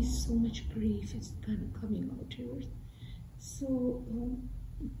I see so much grief, it's kind of coming out here. So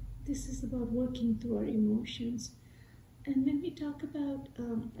this is about working through our emotions. And when we talk about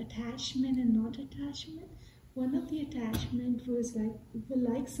attachment and not attachment, one of the attachment was like we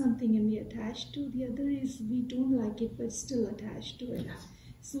like something and we attach to. The other is we don't like it but still attached to it.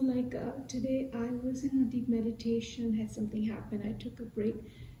 So like today I was in a deep meditation, had something happen, I took a break,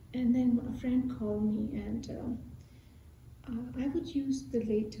 and then a friend called me, and I would use the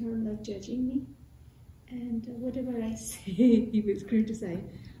late term like judging me, and whatever I say, he was criticize.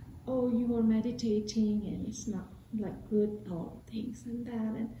 Oh, you are meditating and it's not like good, all things and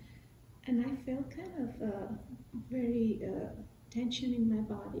that, and I felt kind of very tension in my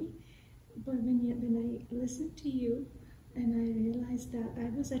body. But when I listened to you, and I realized that I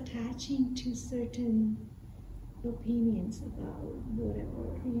was attaching to certain opinions about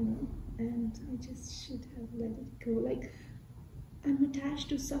whatever, and I just should have let it go. Like, I'm attached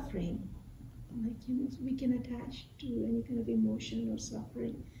to suffering. Like, we can attach to any kind of emotion or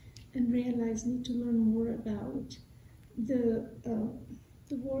suffering, and realize need to learn more about the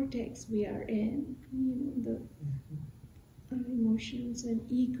vortex we are in, the emotions and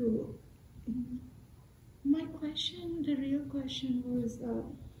ego. My question, the real question was,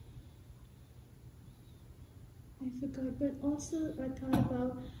 I forgot, but also I thought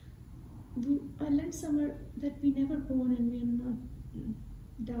about, I learned somewhere that we never born and we are not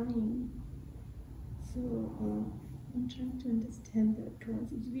dying. So I'm trying to understand that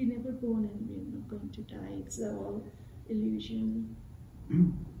concept. We're never born and we're not going to die. It's all illusion.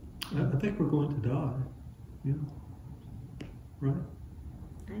 I think we're going to die. Yeah. Right?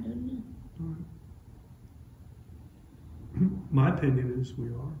 I don't know. All right. My opinion is we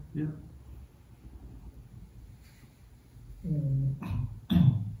are. Yeah.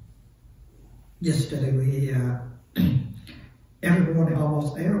 Yesterday we every morning,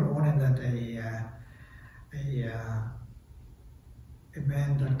 almost every morning, that a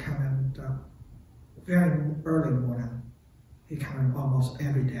man that come in very early morning, he come in almost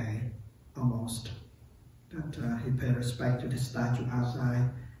every day, almost. That he pay respect to the statue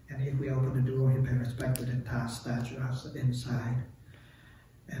outside, and if we open the door, he pay respect to the statue outside inside.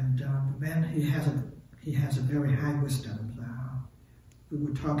 And the man, he has a very high wisdom. We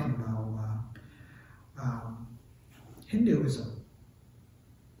were talking about Hinduism,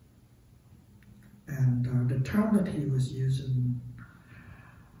 and the term that he was using,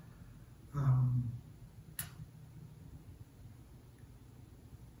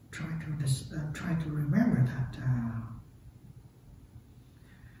 try to remember that,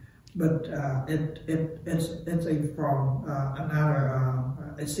 but it's from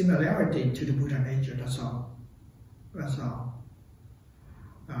another a similarity to the Buddha nature. That's all. That's all.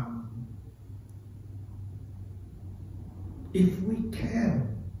 If we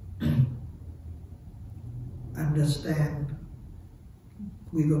can understand,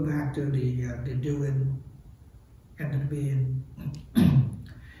 we go back to the doing and the being.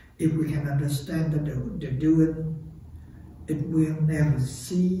 If we can understand that the doing, it will never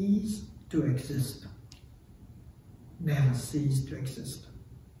cease to exist. Never cease to exist.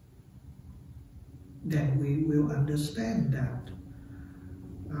 Then we will understand that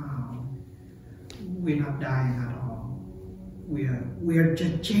we're not dying at all. We are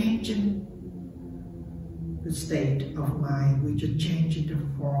just changing the state of mind, we just change in the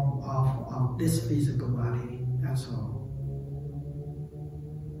form of this physical body, that's all.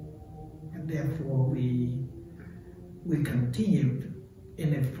 And therefore we continue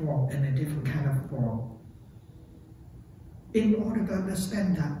in a different kind of form. In order to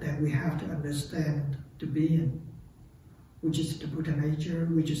understand that we have to understand the being, which is the Buddha nature,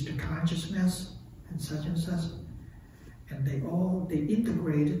 which is the consciousness, and such, and they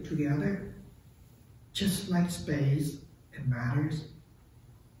integrated together, just like space and matters.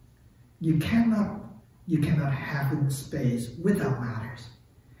 You cannot have in space without matters.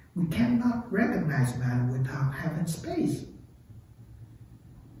 We cannot recognize matter without having space.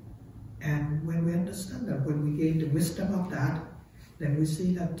 And when we understand that, when we gain the wisdom of that, then we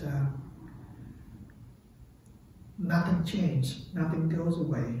see that nothing changes, nothing goes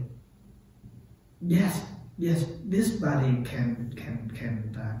away. Yes, this body can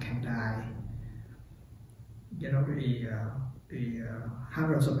die. You know, the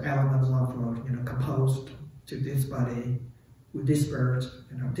hundreds of elements of composed to this body will disperse,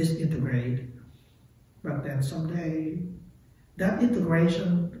 disintegrate. But then someday that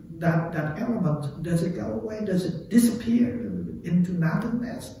integration, that element, does it go away? Does it disappear into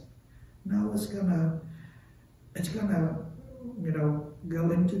nothingness? No, it's gonna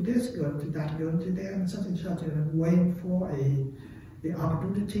go into this, go into that, go into there, and something, and waiting for the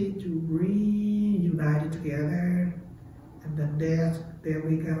opportunity to reunite it together, and then there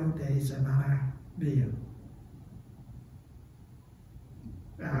we go. There is another being.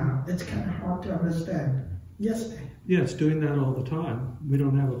 It's kind of hard to understand. Yes. Yeah, it's doing that all the time. We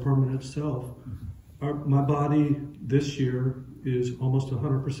don't have a permanent self. My body this year is almost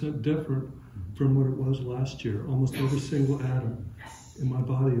 100% different from what it was last year. Almost every single atom in my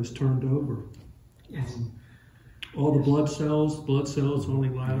body is turned over. Yes. All the blood cells only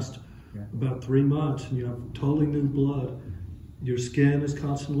last about 3 months, and you have totally new blood. Your skin is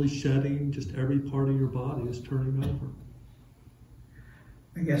constantly shedding. Just every part of your body is turning over.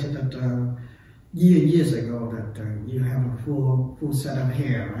 I guess that years ago that you have a full set of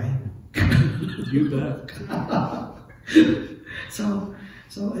hair, right? You bet. So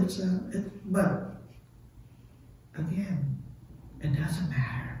it's but again, it doesn't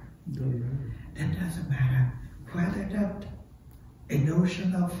matter. It doesn't matter whether that a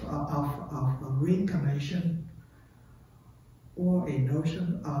notion of reincarnation or a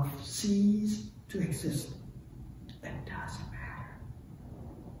notion of cease to exist. It doesn't matter.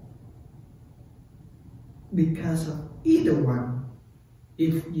 Because of either one,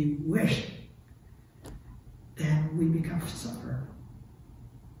 if you wish, then we become sufferer.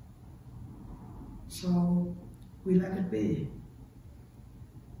 So we let it be.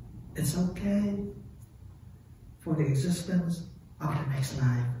 It's okay for the existence of the next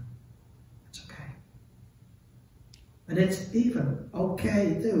life. It's okay. But it's even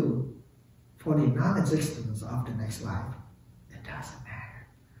okay too for the non-existence of the next life. It doesn't matter.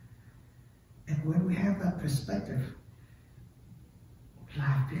 And when we have that perspective,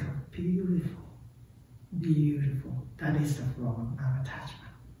 life becomes beautiful. Beautiful. That is the form of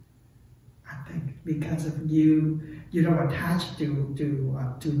non-attachment. I think because of you don't attach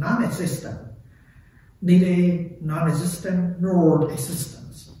to non-existent, neither non-existent nor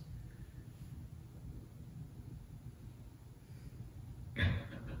existence.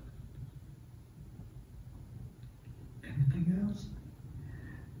 Anything else?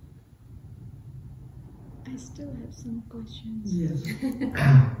 I still have some questions. Yes.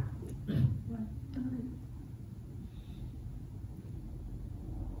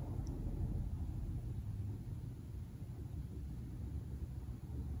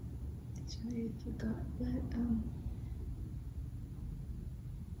 I forgot, but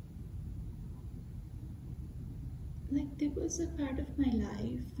like there was a part of my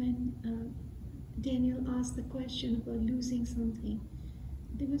life when Daniel asked the question about losing something.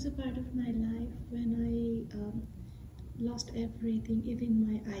 There was a part of my life when I lost everything, even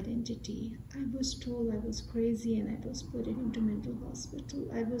my identity. I was told I was crazy and I was put into mental hospital.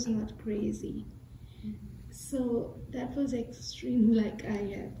 I was not crazy. So that was extreme, like I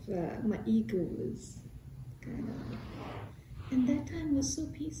have, my ego was kind of, and that time was so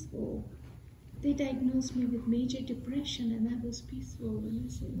peaceful. They diagnosed me with major depression and I was peaceful. And I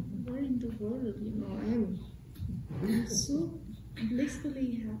said, where in the world, I'm so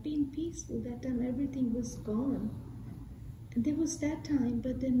blissfully happy and peaceful. That time everything was gone. And there was that time,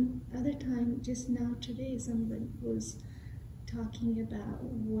 but then other time, just now today, someone was talking about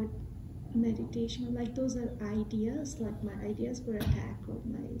what meditation, like those are ideas, like my ideas were attacked, or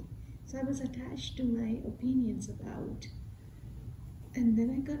so I was attached to my opinions about, and then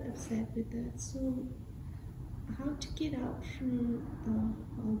I got upset with that. So how to get out from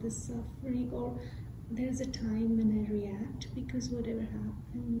all this suffering, or there's a time when I react because whatever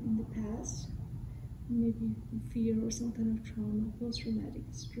happened in the past, maybe fear or some kind of trauma, post-traumatic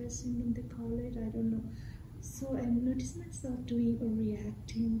stress syndrome they call it, I don't know. So I notice myself doing or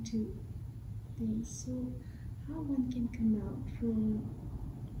reacting to things. So how one can come out from,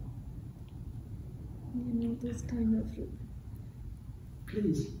 this kind of...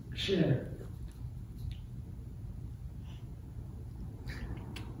 Please share.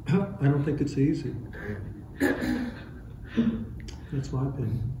 I don't think it's easy. That's my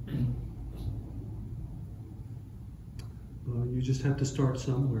opinion. You just have to start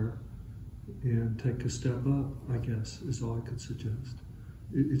somewhere and take a step up, I guess, is all I could suggest.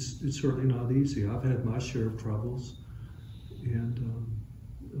 It's certainly not easy. I've had my share of troubles, and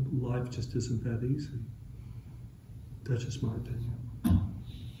life just isn't that easy. That's just my opinion.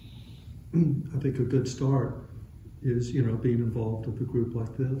 I think a good start is, being involved with a group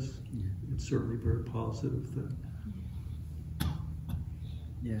like this. Yeah. It's certainly a very positive thing.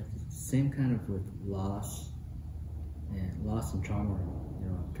 Yeah, same kind of with loss and trauma,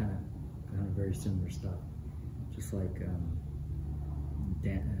 kind of very similar stuff. Just like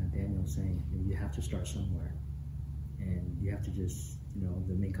Daniel was saying, you have to start somewhere, and you have to just,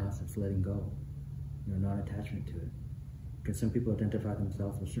 the main concept is letting go, non-attachment to it. Because some people identify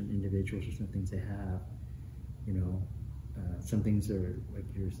themselves with certain individuals or certain things they have. Some things are, like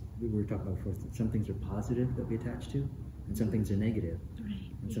we were talking about before, some things are positive that we attach to, and some things are negative.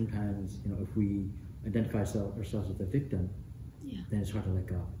 Right. And sometimes, if we identify ourselves as a victim, then it's hard to let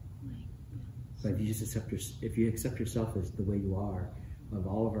go. Right. But if you just if you accept yourself as the way you are, of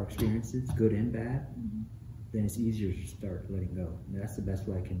all of our experiences, good and bad, then it's easier to start letting go. And that's the best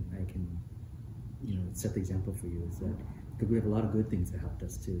way I can set the example for you, is that because we have a lot of good things that helped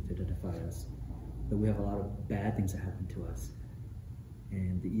us to identify us, but we have a lot of bad things that happen to us.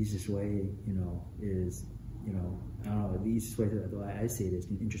 And the easiest way, is, I don't know, the easiest way, the way I see it is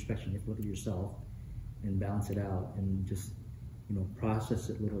introspection. You have to look at yourself and balance it out and just, process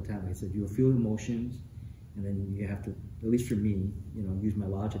it little at a time. Like I said, you'll feel emotions, and then you have to, at least for me, use my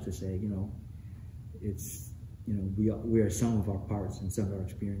logic to say, it's, we are some of our parts and some of our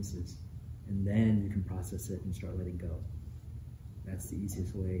experiences. And then you can process it and start letting go. That's the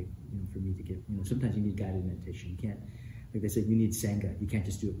easiest way, for me to get, sometimes you need guided meditation. You can't, like they said, you need Sangha. You can't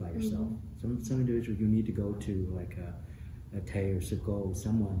just do it by yourself. Some individuals, you need to go to like a Thay or Sako,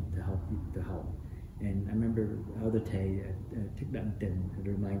 someone to help you, And I remember other Thay, Thich Nhat Hanh had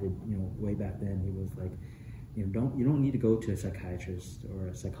reminded, way back then, he was like, you don't need to go to a psychiatrist or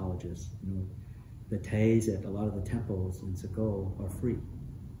a psychologist. The Thays at a lot of the temples in Sako are free.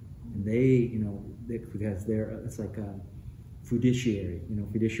 And because it's like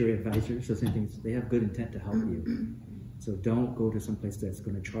fiduciary advisors, so same things, they have good intent to help you. So don't go to some place that's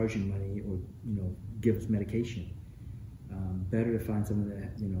going to charge you money or, give us medication. Better to find someone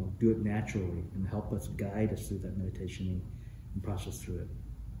that, do it naturally and help us guide us through that meditation and process through it.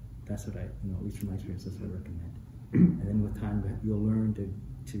 That's what at least from my experience, that's what I recommend. And then with time, you'll learn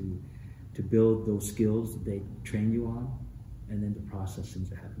to build those skills that they train you on, and then to process things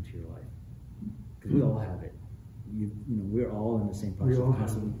that happen to your life. Because we all have it. We're all in the same process. We all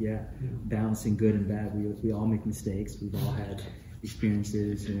have it. Balancing good and bad. We all make mistakes. We've all had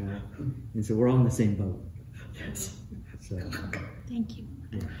experiences, and so we're all in the same boat. Yes. So, Thank you.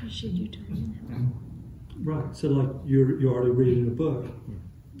 I appreciate you telling that. Right. So, like you're already reading a book,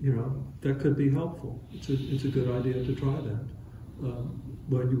 that could be helpful. It's a good idea to try that.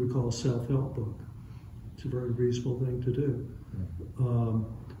 What you would call a self-help book. It's a very reasonable thing to do.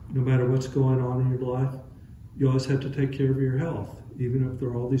 No matter what's going on in your life, you always have to take care of your health, even if there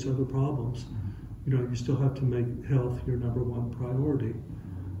are all these other problems. You still have to make health your number one priority,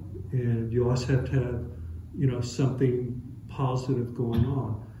 and you always have to have, something positive going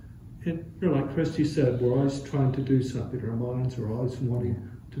on. And like Christy said, we're always trying to do something. Our minds are always wanting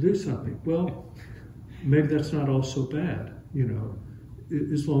to do something. Well, maybe that's not all so bad,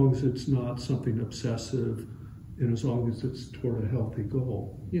 as long as it's not something obsessive, and as long as it's toward a healthy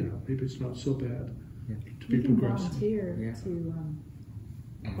goal, maybe it's not so bad to be You can progressive. volunteer to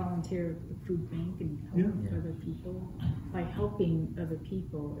volunteer at the food bank and help other people. By helping other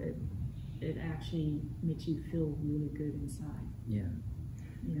people, it actually makes you feel really good inside. Yeah.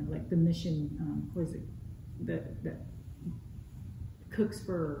 Like the mission, what is it, that cooks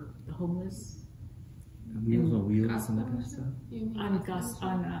for the homeless. Meals on Wheels and that kind of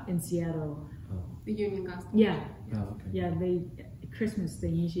stuff? In Seattle. Oh. The Union Gospel. Yeah. Oh, okay. Yeah, at Christmas they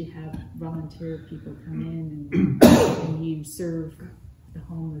usually have volunteer people come in and you serve the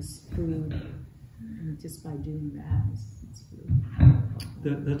homeless food. And just by doing that, it's really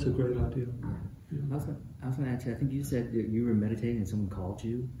That's a great idea. I was going to ask you, I think you said that you were meditating and someone called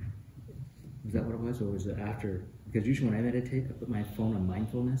you. Was that what it was, or was it after? Because usually when I meditate, I put my phone on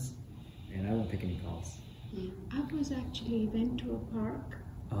mindfulness, and I won't take any calls. I went to a park.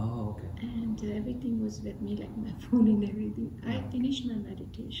 Oh, okay. And everything was with me, like my phone and everything. I finished my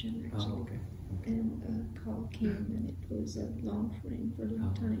meditation actually. Oh, okay. And a call came, and it was a long frame for a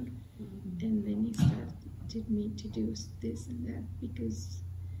long time. And then he started me to do this and that because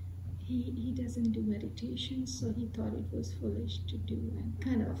he doesn't do meditation, so he thought it was foolish to do, and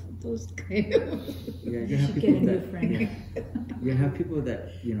kind of those kind of. Yeah, you have should people get a new that friend. you have people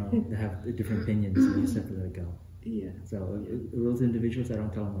that that have different opinions, and you just have to let it go. Yeah. So those individuals, I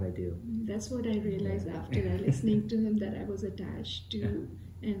don't tell them what I do. That's what I realized after I listening to him, that I was attached to,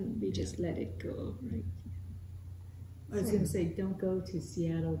 and we just let it go, right? I was going to say, don't go to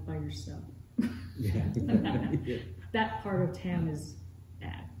Seattle by yourself. Yeah. Yeah. That part of town is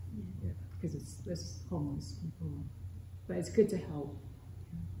bad. Yeah. Because it's homeless people. But it's good to help.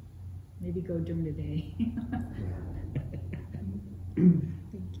 Maybe go during the day.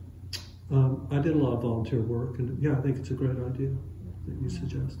 I did a lot of volunteer work, and yeah, I think it's a great idea that you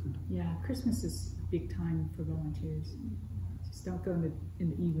suggested. Yeah, Christmas is a big time for volunteers. Just don't go in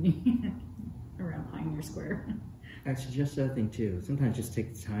the evening around Pioneer Square. I suggest the other thing too. Sometimes just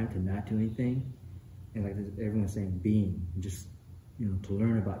take the time to not do anything, and like everyone's saying, being, and just to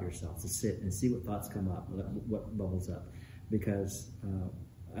learn about yourself, to sit and see what thoughts come up, what bubbles up. Because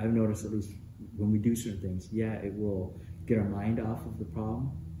I've noticed, at least when we do certain things, yeah, it will get our mind off of the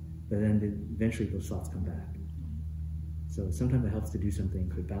problem, but then eventually those thoughts come back. So sometimes it helps to do something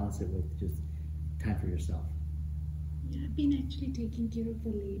to balance it with just time for yourself. Yeah, I've been actually taking care of a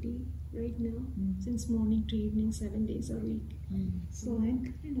lady right now, since morning to evening, 7 days a week. So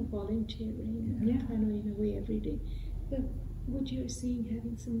I'm kind of volunteering, kind of in a way every day. But what you're saying,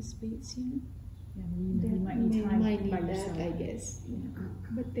 having some space, Yeah, you might need time might by need yourself. that, I guess.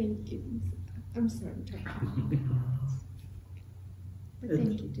 But thank you. I'm sorry, talking. But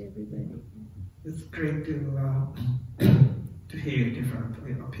thank you to everybody. It's great to hear different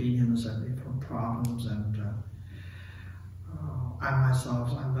opinions and different problems, and I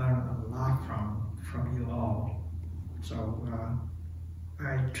myself, I learned a lot from you all. So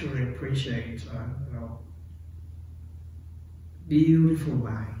I truly appreciate beautiful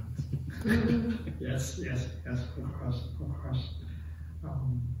minds. Yes, of course.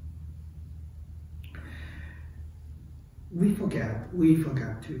 We forget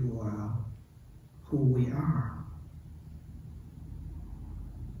to who we are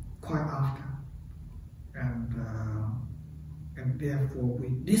quite often, and therefore we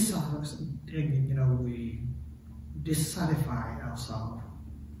dissatisfy ourselves.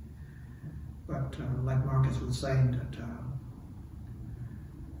 But like Marcus was saying, that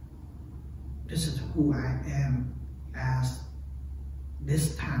this is who I am as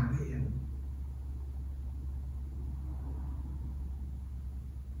this time being.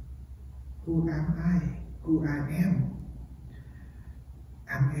 Who am I? Who I am?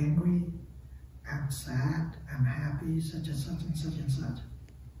 I'm angry, I'm sad, I'm happy, such and such and such and such.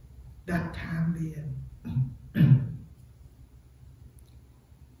 That time being.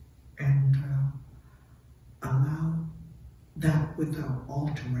 And allow that without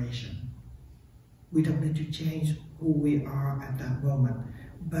alteration. We don't need to change who we are at that moment,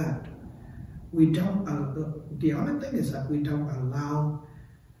 but we don't. The only thing is that we don't allow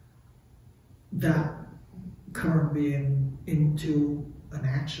that current being into an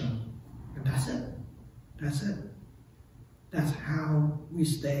action, and that's it. That's it. That's how we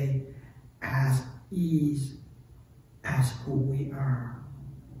stay as ease as who we are.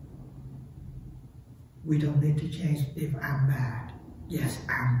 We don't need to change. If I'm bad, yes,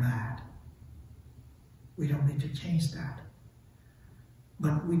 I'm bad. We don't need to change that.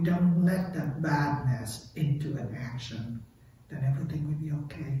 But we don't let that badness into an action, then everything will be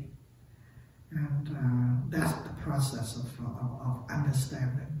okay. And that's the process of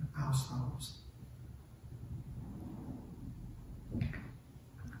understanding ourselves.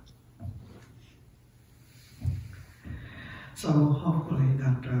 So hopefully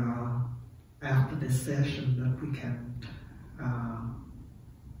that after this session that we can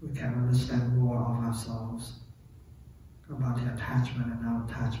understand more of ourselves, about the attachment and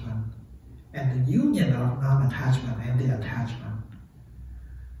non-attachment, and the union of non-attachment and the attachment.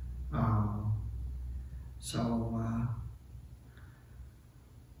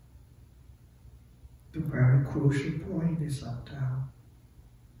 The very crucial point is that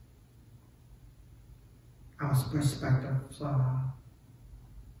our perspectives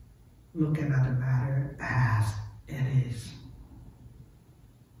looking at the matter as it is,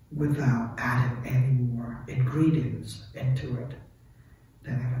 without adding any more ingredients into it,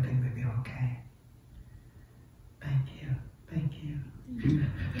 then everything will be okay. Thank you. Thank you.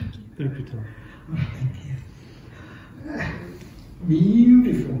 Thank you, Tom. Oh, thank you.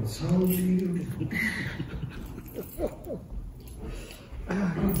 Beautiful, so beautiful.